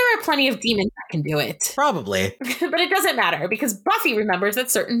 I'm sure there are plenty of demons that can do it. Probably. But it doesn't matter because Buffy remembers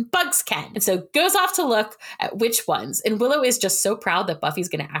that certain bugs can. And so goes off to look at which ones. And Willow is just so proud that Buffy's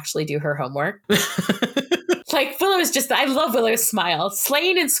going to actually do her homework. Like, Willow is just, I love Willow's smile.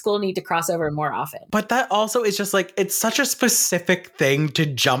 Slane and school need to cross over more often. But that also is just like, it's such a specific thing to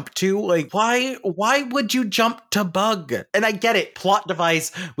jump to. Like, why would you jump to bug? And I get it, plot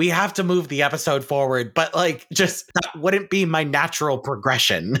device, we have to move the episode forward, but like, just that wouldn't be my natural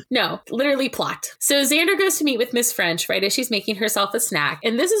progression. No, literally plot. So Xander goes to meet with Miss French right as she's making herself a snack.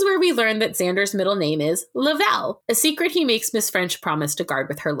 And this is where we learn that Xander's middle name is Lavelle, a secret he makes Miss French promise to guard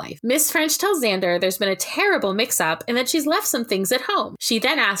with her life. Miss French tells Xander there's been a terrible mix-up and that she's left some things at home. She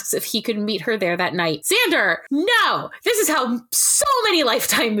then asks if he could meet her there that night. Xander, no! This is how so many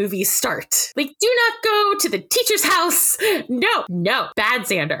Lifetime movies start. Like, do not go to the teacher's house. No. Bad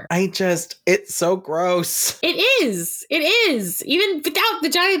Xander. It's so gross. It is. Even without the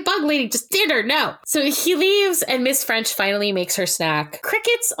giant bug lady, just Xander, no. So he leaves and Miss French finally makes her snack.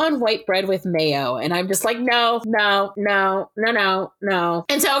 Crickets on white bread with mayo. And I'm just like, no.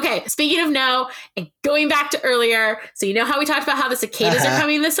 And so, okay, speaking of no, and going back to earlier, so you know how we talked about how the cicadas are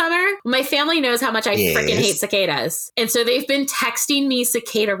coming this summer? My family knows how much I freaking hate cicadas. And so they've been texting me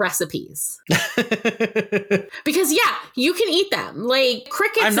cicada recipes. Because yeah, you can eat them. Like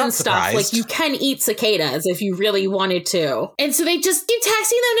crickets and stuff. Like you can eat cicadas if you really wanted to. And so they just keep texting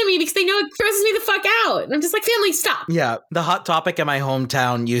them to me because they know it grosses me the fuck out. And I'm just like, family, stop. Yeah. The Hot Topic in my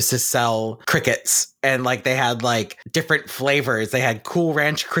hometown used to sell crickets. And like they had like different flavors. They had Cool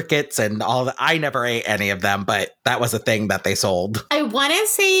Ranch crickets and all that. I never ate any of them, but that was a thing that they sold. I want to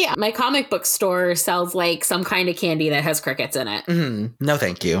say my comic book store sells like some kind of candy that has crickets in it. Mm-hmm. No,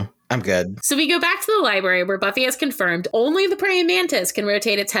 thank you. I'm good. So we go back to the library where Buffy has confirmed only the praying mantis can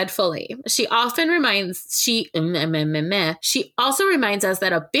rotate its head fully. She also reminds us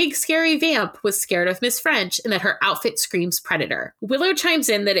that a big scary vamp was scared of Miss French and that her outfit screams predator. Willow chimes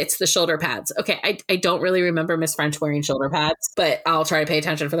in that it's the shoulder pads. Okay, I don't really remember Miss French wearing shoulder pads, but I'll try to pay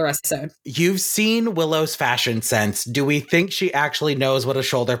attention for the rest of the episode. You've seen Willow's fashion sense. Do we think she actually knows what a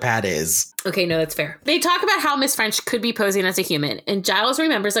shoulder pad is? Okay, no, that's fair. They talk about how Miss French could be posing as a human, and Giles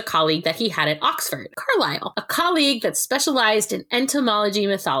remembers a colleague that he had at Oxford, Carlisle, a colleague that specialized in entomology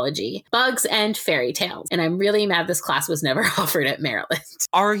mythology, bugs, and fairy tales. And I'm really mad this class was never offered at Maryland.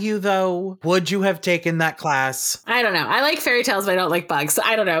 Are you, though? Would you have taken that class? I don't know. I like fairy tales, but I don't like bugs. So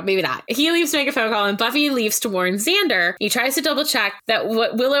I don't know. Maybe not. He leaves to make a phone call, and Buffy leaves to warn Xander. He tries to double check that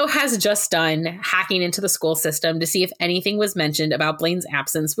what Willow has just done, hacking into the school system to see if anything was mentioned about Blaine's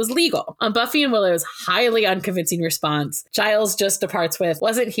absence, was legal. On Buffy and Willow's highly unconvincing response, Giles just departs with,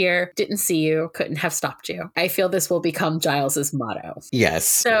 wasn't here, didn't see you, couldn't have stopped you. I feel this will become Giles's motto. Yes.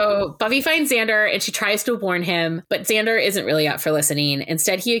 So Buffy finds Xander and she tries to warn him, but Xander isn't really up for listening.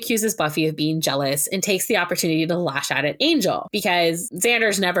 Instead, he accuses Buffy of being jealous and takes the opportunity to lash out at Angel because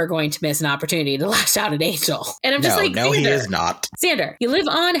Xander's never going to miss an opportunity to lash out at Angel. And I'm just no, he is not. Xander, you live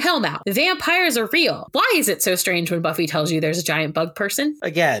on Hellmouth. The vampires are real. Why is it so strange when Buffy tells you there's a giant bug person?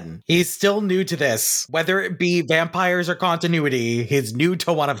 Again, he's still new to this. Whether it be vampires or continuity, he's new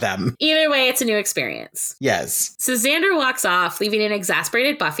to one of them. Either way, it's a new experience. Yes. So Xander walks off, leaving an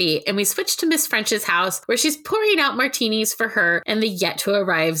exasperated Buffy, and we switch to Miss French's house where she's pouring out martinis for her and the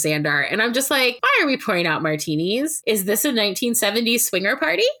yet-to-arrive Xander. And I'm just like, why are we pouring out martinis? Is this a 1970s swinger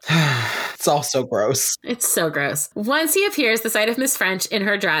party? It's all so gross. It's so gross. Once he appears, the sight of Miss French in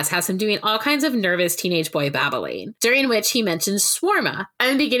her dress has him doing all kinds of nervous teenage boy babbling, during which he mentions shawarma.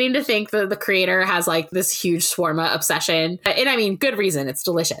 I'm beginning to think that the creator has like this huge shawarma obsession. And I mean, good reason, it's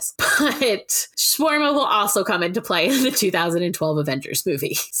delicious. But shawarma will also come into play in the 2012 Avengers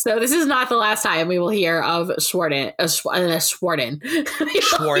movie. So this is not the last time we will hear of Schwarden.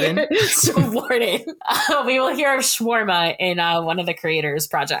 We will hear of shawarma in one of the creator's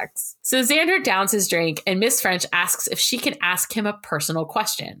projects. So Xander downs his drink and Miss French asks if she can ask him a personal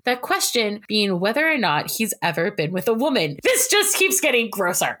question. That question being whether or not he's ever been with a woman. This just keeps getting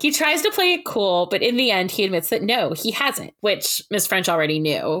grosser. He tries to play it cool, but in the end, he admits that no, he hasn't, which Miss French already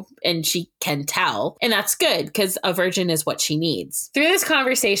knew, and she can tell. And that's good, because a virgin is what she needs. Through this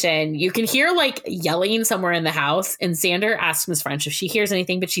conversation, you can hear like yelling somewhere in the house, and Xander asks Miss French if she hears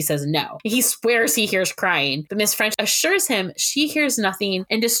anything, but she says no. He swears he hears crying, but Miss French assures him she hears nothing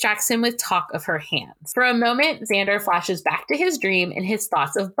and distracts him with talk of her hands. For a moment, Xander flashes back to his dream and his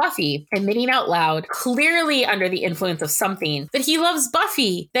thoughts of Buffy, admitting out loud, clearly under the influence of something, that he loves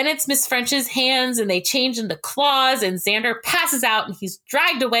Buffy. Then it's Miss French's hands and they change into claws and Xander passes out and he's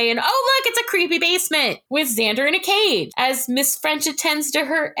dragged away and oh look, it's a creepy basement with Xander in a cage as Miss French attends to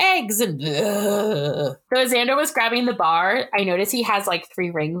her eggs and ugh. So as Xander was grabbing the bar, I noticed he has like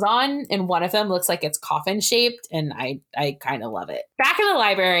 3 rings on and one of them looks like it's coffin shaped and I kind of love it. Back in the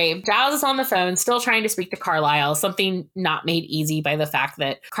library, Giles is on the phone still trying to speak to Carlisle, something not made easy by the fact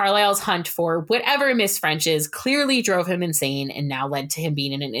that Carlisle's hunt for whatever Miss French is clearly drove him insane and now led to him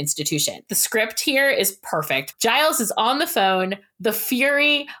being in an institution. The script here is perfect. Giles is on the phone, the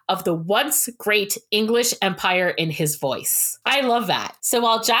fury of the once great English Empire in his voice. I love that. So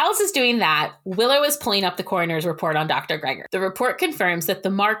while Giles is doing that, Willow is pulling up the coroner's report on Dr. Gregor. The report confirms that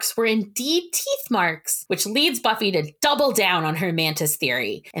the marks were indeed teeth marks, which leads Buffy to double down on her mantis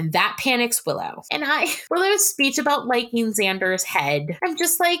theory. And that panics Willow. And Willow's speech about liking Xander's head, I'm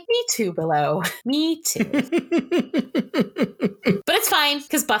just like, me too, Willow. Me too. But it's fine,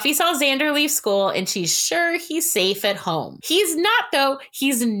 because Buffy saw Xander leave school and she's sure he's safe at home. He's not, though.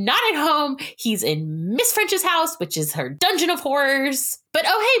 He's not at home. He's in Miss French's house, which is her dungeon of horrors. But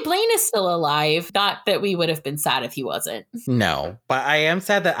oh, hey, Blaine is still alive. Not that we would have been sad if he wasn't. No, but I am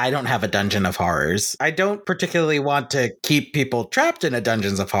sad that I don't have a dungeon of horrors. I don't particularly want to keep people trapped in a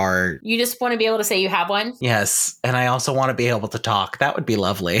dungeons of horror. You just want to be able to say you have one? Yes, and I also want to be able to talk. That would be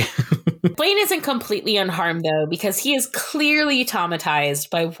lovely. Blaine isn't completely unharmed, though, because he is clearly traumatized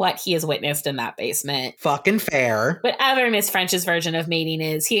by what he has witnessed in that basement. Fucking fair. Whatever Miss French's version of mating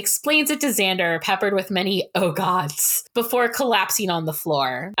is, he explains it to Xander, peppered with many oh gods, before collapsing on the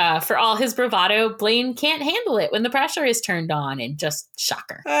floor. For all his bravado, Blaine can't handle it when the pressure is turned on, and just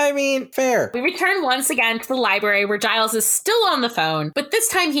shocker. I mean, fair. We return once again to the library where Giles is still on the phone, but this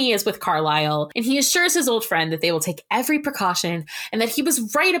time he is with Carlisle, and he assures his old friend that they will take every precaution and that he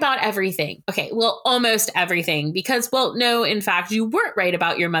was right about everything. Okay, well, almost everything, because, well, no, in fact, you weren't right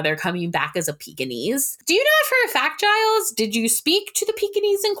about your mother coming back as a Pekingese. Do you know it for a fact, Giles? Did you speak to the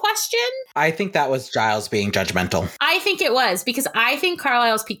Pekingese in question? I think that was Giles being judgmental. I think it was, because I think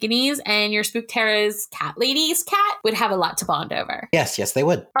Carlisle's Pekingese and your Spook Terra's cat lady's cat would have a lot to bond over. Yes, they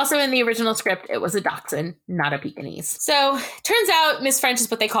would. Also, in the original script, it was a dachshund, not a Pekingese. So, turns out Miss French is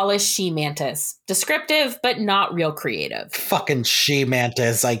what they call a she-mantis. Descriptive, but not real creative. Fucking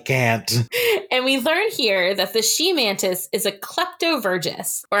she-mantis, I can't. And we learn here that the she-mantis is a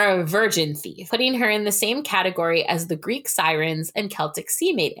kleptovirgus, or a virgin thief, putting her in the same category as the Greek sirens and Celtic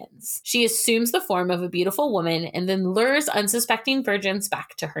sea maidens. She assumes the form of a beautiful woman and then lures unsuspecting virgins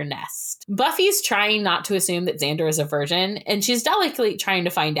back to her nest. Buffy's trying not to assume that Xander is a virgin, and she's delicately trying to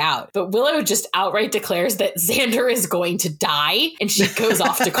find out, but Willow just outright declares that Xander is going to die, and she goes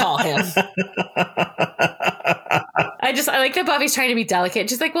off to call him. I like that Buffy's trying to be delicate.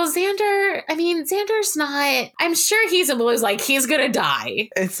 She's like, well, Xander's not, I'm sure and Willow's like, he's gonna die.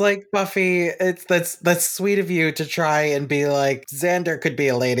 It's like, Buffy, that's sweet of you to try and be like, Xander could be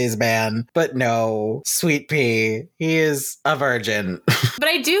a ladies' man, but no, sweet pea, he is a virgin. But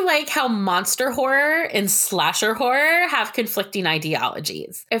I do like how monster horror and slasher horror have conflicting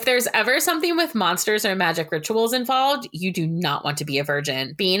ideologies. If there's ever something with monsters or magic rituals involved, you do not want to be a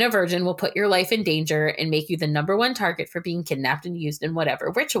virgin. Being a virgin will put your life in danger and make you the number one target for being kidnapped and used in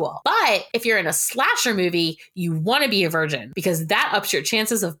whatever ritual. But if you're in a slasher movie, you want to be a virgin because that ups your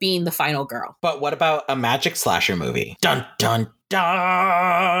chances of being the final girl. But what about a magic slasher movie? Dun, dun,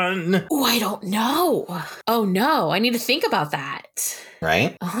 dun! Oh, I don't know. Oh no, I need to think about that.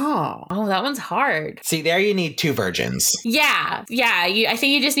 Right? Oh, that one's hard. See, there you need 2 virgins. Yeah. I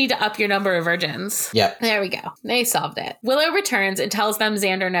think you just need to up your number of virgins. Yep. There we go. They solved it. Willow returns and tells them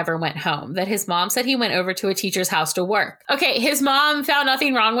Xander never went home, that his mom said he went over to a teacher's house to work. Okay, his mom found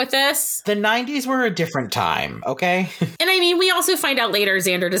nothing wrong with this. The 90s were a different time, okay? And I mean, we also find out later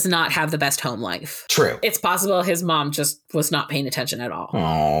Xander does not have the best home life. True. It's possible his mom just was not paying attention at all.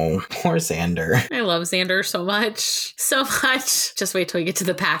 Oh, poor Xander. I love Xander so much. So much. Just wait till we get to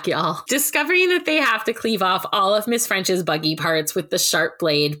the pack, y'all. Discovering that they have to cleave off all of Miss French's buggy parts with the sharp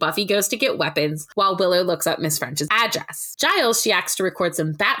blade, Buffy goes to get weapons while Willow looks up Miss French's address. Giles, she asks to record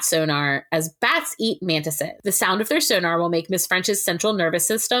some bat sonar as bats eat mantises. The sound of their sonar will make Miss French's central nervous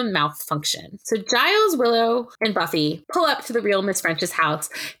system malfunction. So Giles, Willow, and Buffy pull up to the real Miss French's house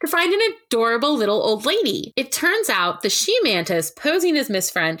to find an adorable little old lady. It turns out the she-mantis posing as Miss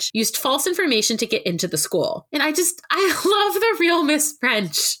French used false information to get into the school. And I love the real Miss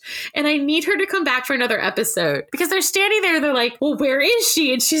French. And I need her to come back for another episode because they're standing there. They're like, well, where is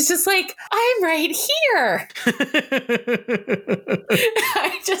she? And she's just like, I'm right here.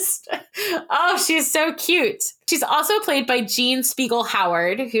 Oh, she's so cute. She's also played by Jean Spiegel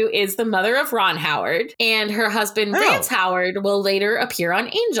Howard, who is the mother of Ron Howard, and her husband, Rance Howard, will later appear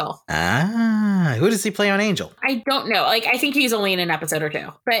on Angel. Ah, who does he play on Angel? I don't know. I think he's only in an episode or two.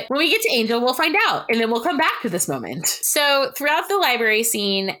 But when we get to Angel, we'll find out, and then we'll come back to this moment. So throughout the library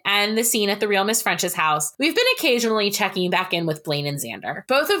scene and the scene at the real Miss French's house, we've been occasionally checking back in with Blaine and Xander,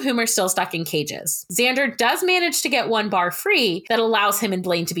 both of whom are still stuck in cages. Xander does manage to get one bar free that allows him and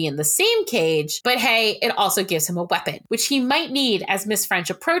Blaine to be in the same cage, but hey, it also gives him a weapon, which he might need as Miss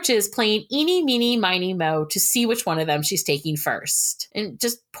French approaches playing eeny, meeny, miny, mo to see which one of them she's taking first. And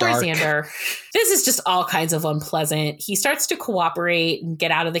just poor Xander. This is just all kinds of unpleasant. He starts to cooperate and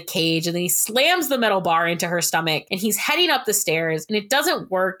get out of the cage, and then he slams the metal bar into her stomach, and he's heading up the stairs, and it doesn't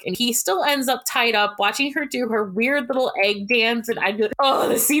work, and he still ends up tied up watching her do her weird little egg dance, and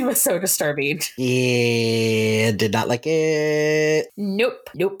the scene was so disturbing. Yeah, did not like it. Nope.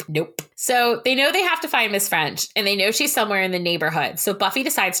 So they know they have to find Miss French, and they know she's somewhere in the neighborhood. So Buffy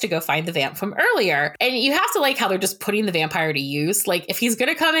decides to go find the vamp from earlier. And you have to like how they're just putting the vampire to use. Like, if he's going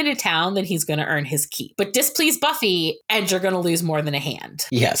to come into town, then he's going to earn his keep. But displease Buffy, and you're going to lose more than a hand.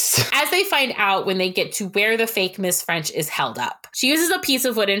 Yes. As they find out when they get to where the fake Miss French is held up. She uses a piece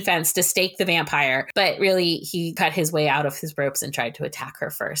of wooden fence to stake the vampire, but really he cut his way out of his ropes and tried to attack her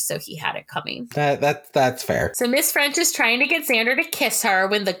first, so he had it coming. That's fair. So Miss French is trying to get Xander to kiss her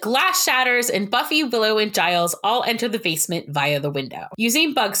when the glass shatters and Buffy, Willow, and Giles all enter the basement via the window.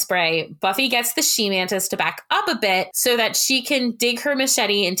 Using bug spray, Buffy gets the she-mantis to back up a bit so that she can dig her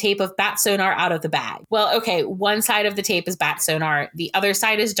machete and tape of bat sonar out of the bag. Well, okay, one side of the tape is bat sonar, the other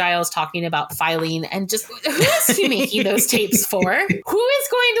side is Giles talking about filing, and just who is he making those tapes for? Who is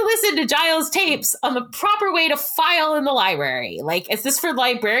going to listen to Giles' tapes on the proper way to file in the library? Like, is this for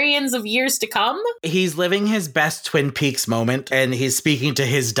librarians of years to come? He's living his best Twin Peaks moment, and he's speaking to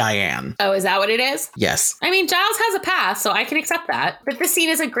his Diane. Oh, is that what it is? Yes. I mean, Giles has a pass, so I can accept that. But this scene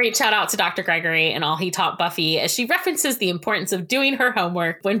is a great shout out to Dr. Gregory and all he taught Buffy as she references the importance of doing her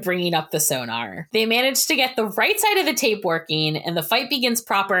homework when bringing up the sonar. They manage to get the right side of the tape working, and the fight begins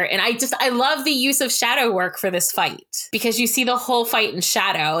proper. And I love the use of shadow work for this fight, because you see the whole fight in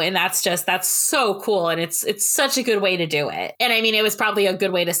shadow, and that's so cool, and it's such a good way to do it. And I mean, it was probably a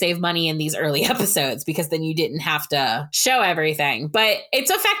good way to save money in these early episodes, because then you didn't have to show everything. But it's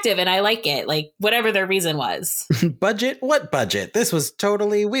effective, and I like it, like whatever their reason was. Budget? What budget? This was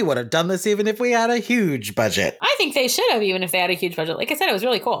we would have done this even if we had a huge budget. I think they should have, even if they had a huge budget. Like I said, it was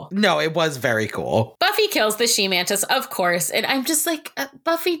really cool. No, it was very cool. Buffy kills the she-mantis, of course, and I'm just like,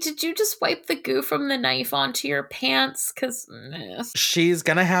 Buffy, did you just wipe the goo from the knife onto your pants? Because she's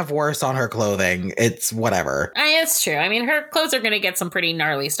gonna have worse on her clothing. It's whatever. It's true. I mean, her clothes are gonna get some pretty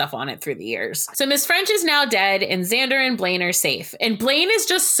gnarly stuff on it through the years. So Miss French is now dead, and Xander and Blaine are safe. And Blaine is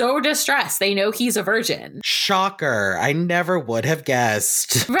just so distressed. They know he's a virgin. Shocker. I never would have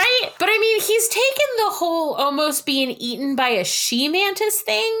guessed. Right? But I mean, he's taken the whole almost being eaten by a she-mantis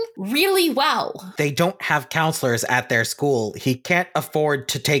thing really well. They don't have counselors at their school. He can't afford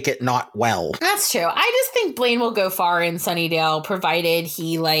to take it not well. That's true. I just think Blaine will go far in Sunnydale, provided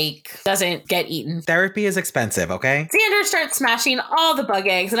he, doesn't get eaten. Therapy is expensive, okay? Xander starts smashing all the bug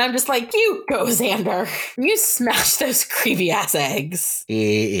eggs, and I'm just like, you go, Xander. You smash those creepy-ass eggs.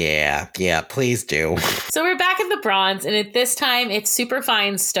 Yeah, please do. So we're back at the Bronze, and at this time, it's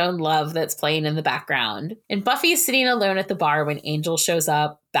Superfine Stone Love that's playing in the background. And Buffy is sitting alone at the bar when Angel shows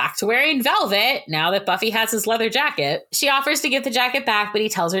up, back to wearing velvet now that Buffy has his leather jacket. She offers to give the jacket back, but he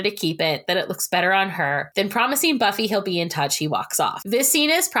tells her to keep it, that it looks better on her. Then promising Buffy he'll be in touch, he walks off. This scene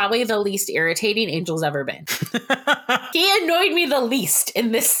is probably the least irritating Angel's ever been. He annoyed me the least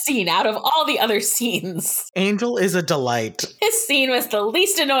in this scene out of all the other scenes. Angel is a delight. This scene was the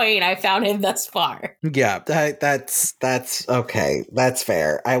least annoying I found him thus far. Yeah, that's okay. That's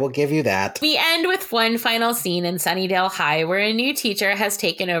fair. I will give you that. We end with one final scene in Sunnydale High where a new teacher has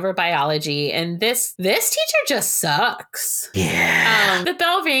taken over biology, and this teacher just sucks. Yeah. The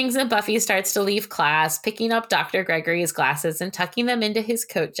bell rings and Buffy starts to leave class, picking up Dr. Gregory's glasses and tucking them into his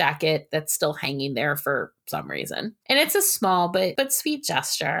coat jacket that's still hanging there for some reason. And it's a small but sweet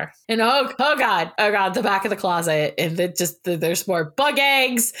gesture. And oh god, the back of the closet, and there's more bug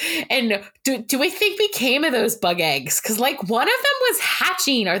eggs. And do we think became of those bug eggs? Because one of them was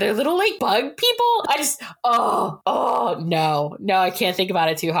hatching. Are there little bug people? I just no, I can't think about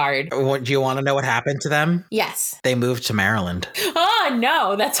it too hard. Do you want to know what happened to them? Yes. They moved to Maryland. Oh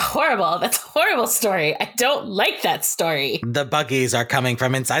no, that's horrible. That's a horrible story. I don't like that story. The buggies are coming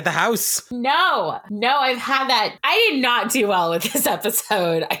from inside the house. No, I've had that. I did not do well with this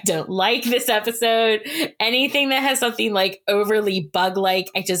episode. I don't like this episode. Anything that has something like overly bug-like,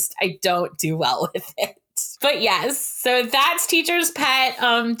 I don't do well with it. But yes, so that's Teacher's Pet.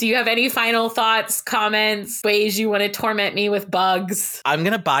 Do you have any final thoughts, comments, ways you want to torment me with bugs? I'm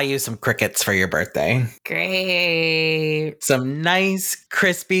going to buy you some crickets for your birthday. Great. Some nice,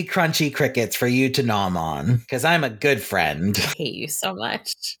 crispy, crunchy crickets for you to nom on, because I'm a good friend. I hate you so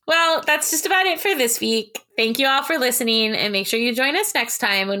much. Well, that's just about it for this week. Thank you all for listening, and make sure you join us next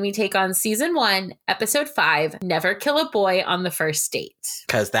time when we take on Season 1, Episode 5, Never Kill a Boy on the First Date.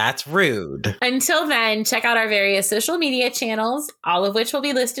 Because that's rude. Until then, check out our various social media channels, all of which will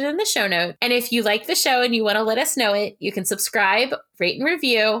be listed in the show notes. And if you like the show and you want to let us know it, you can subscribe, rate and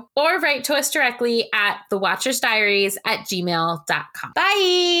review, or write to us directly at thewatchersdiaries@gmail.com.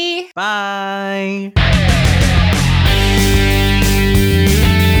 Bye! Bye!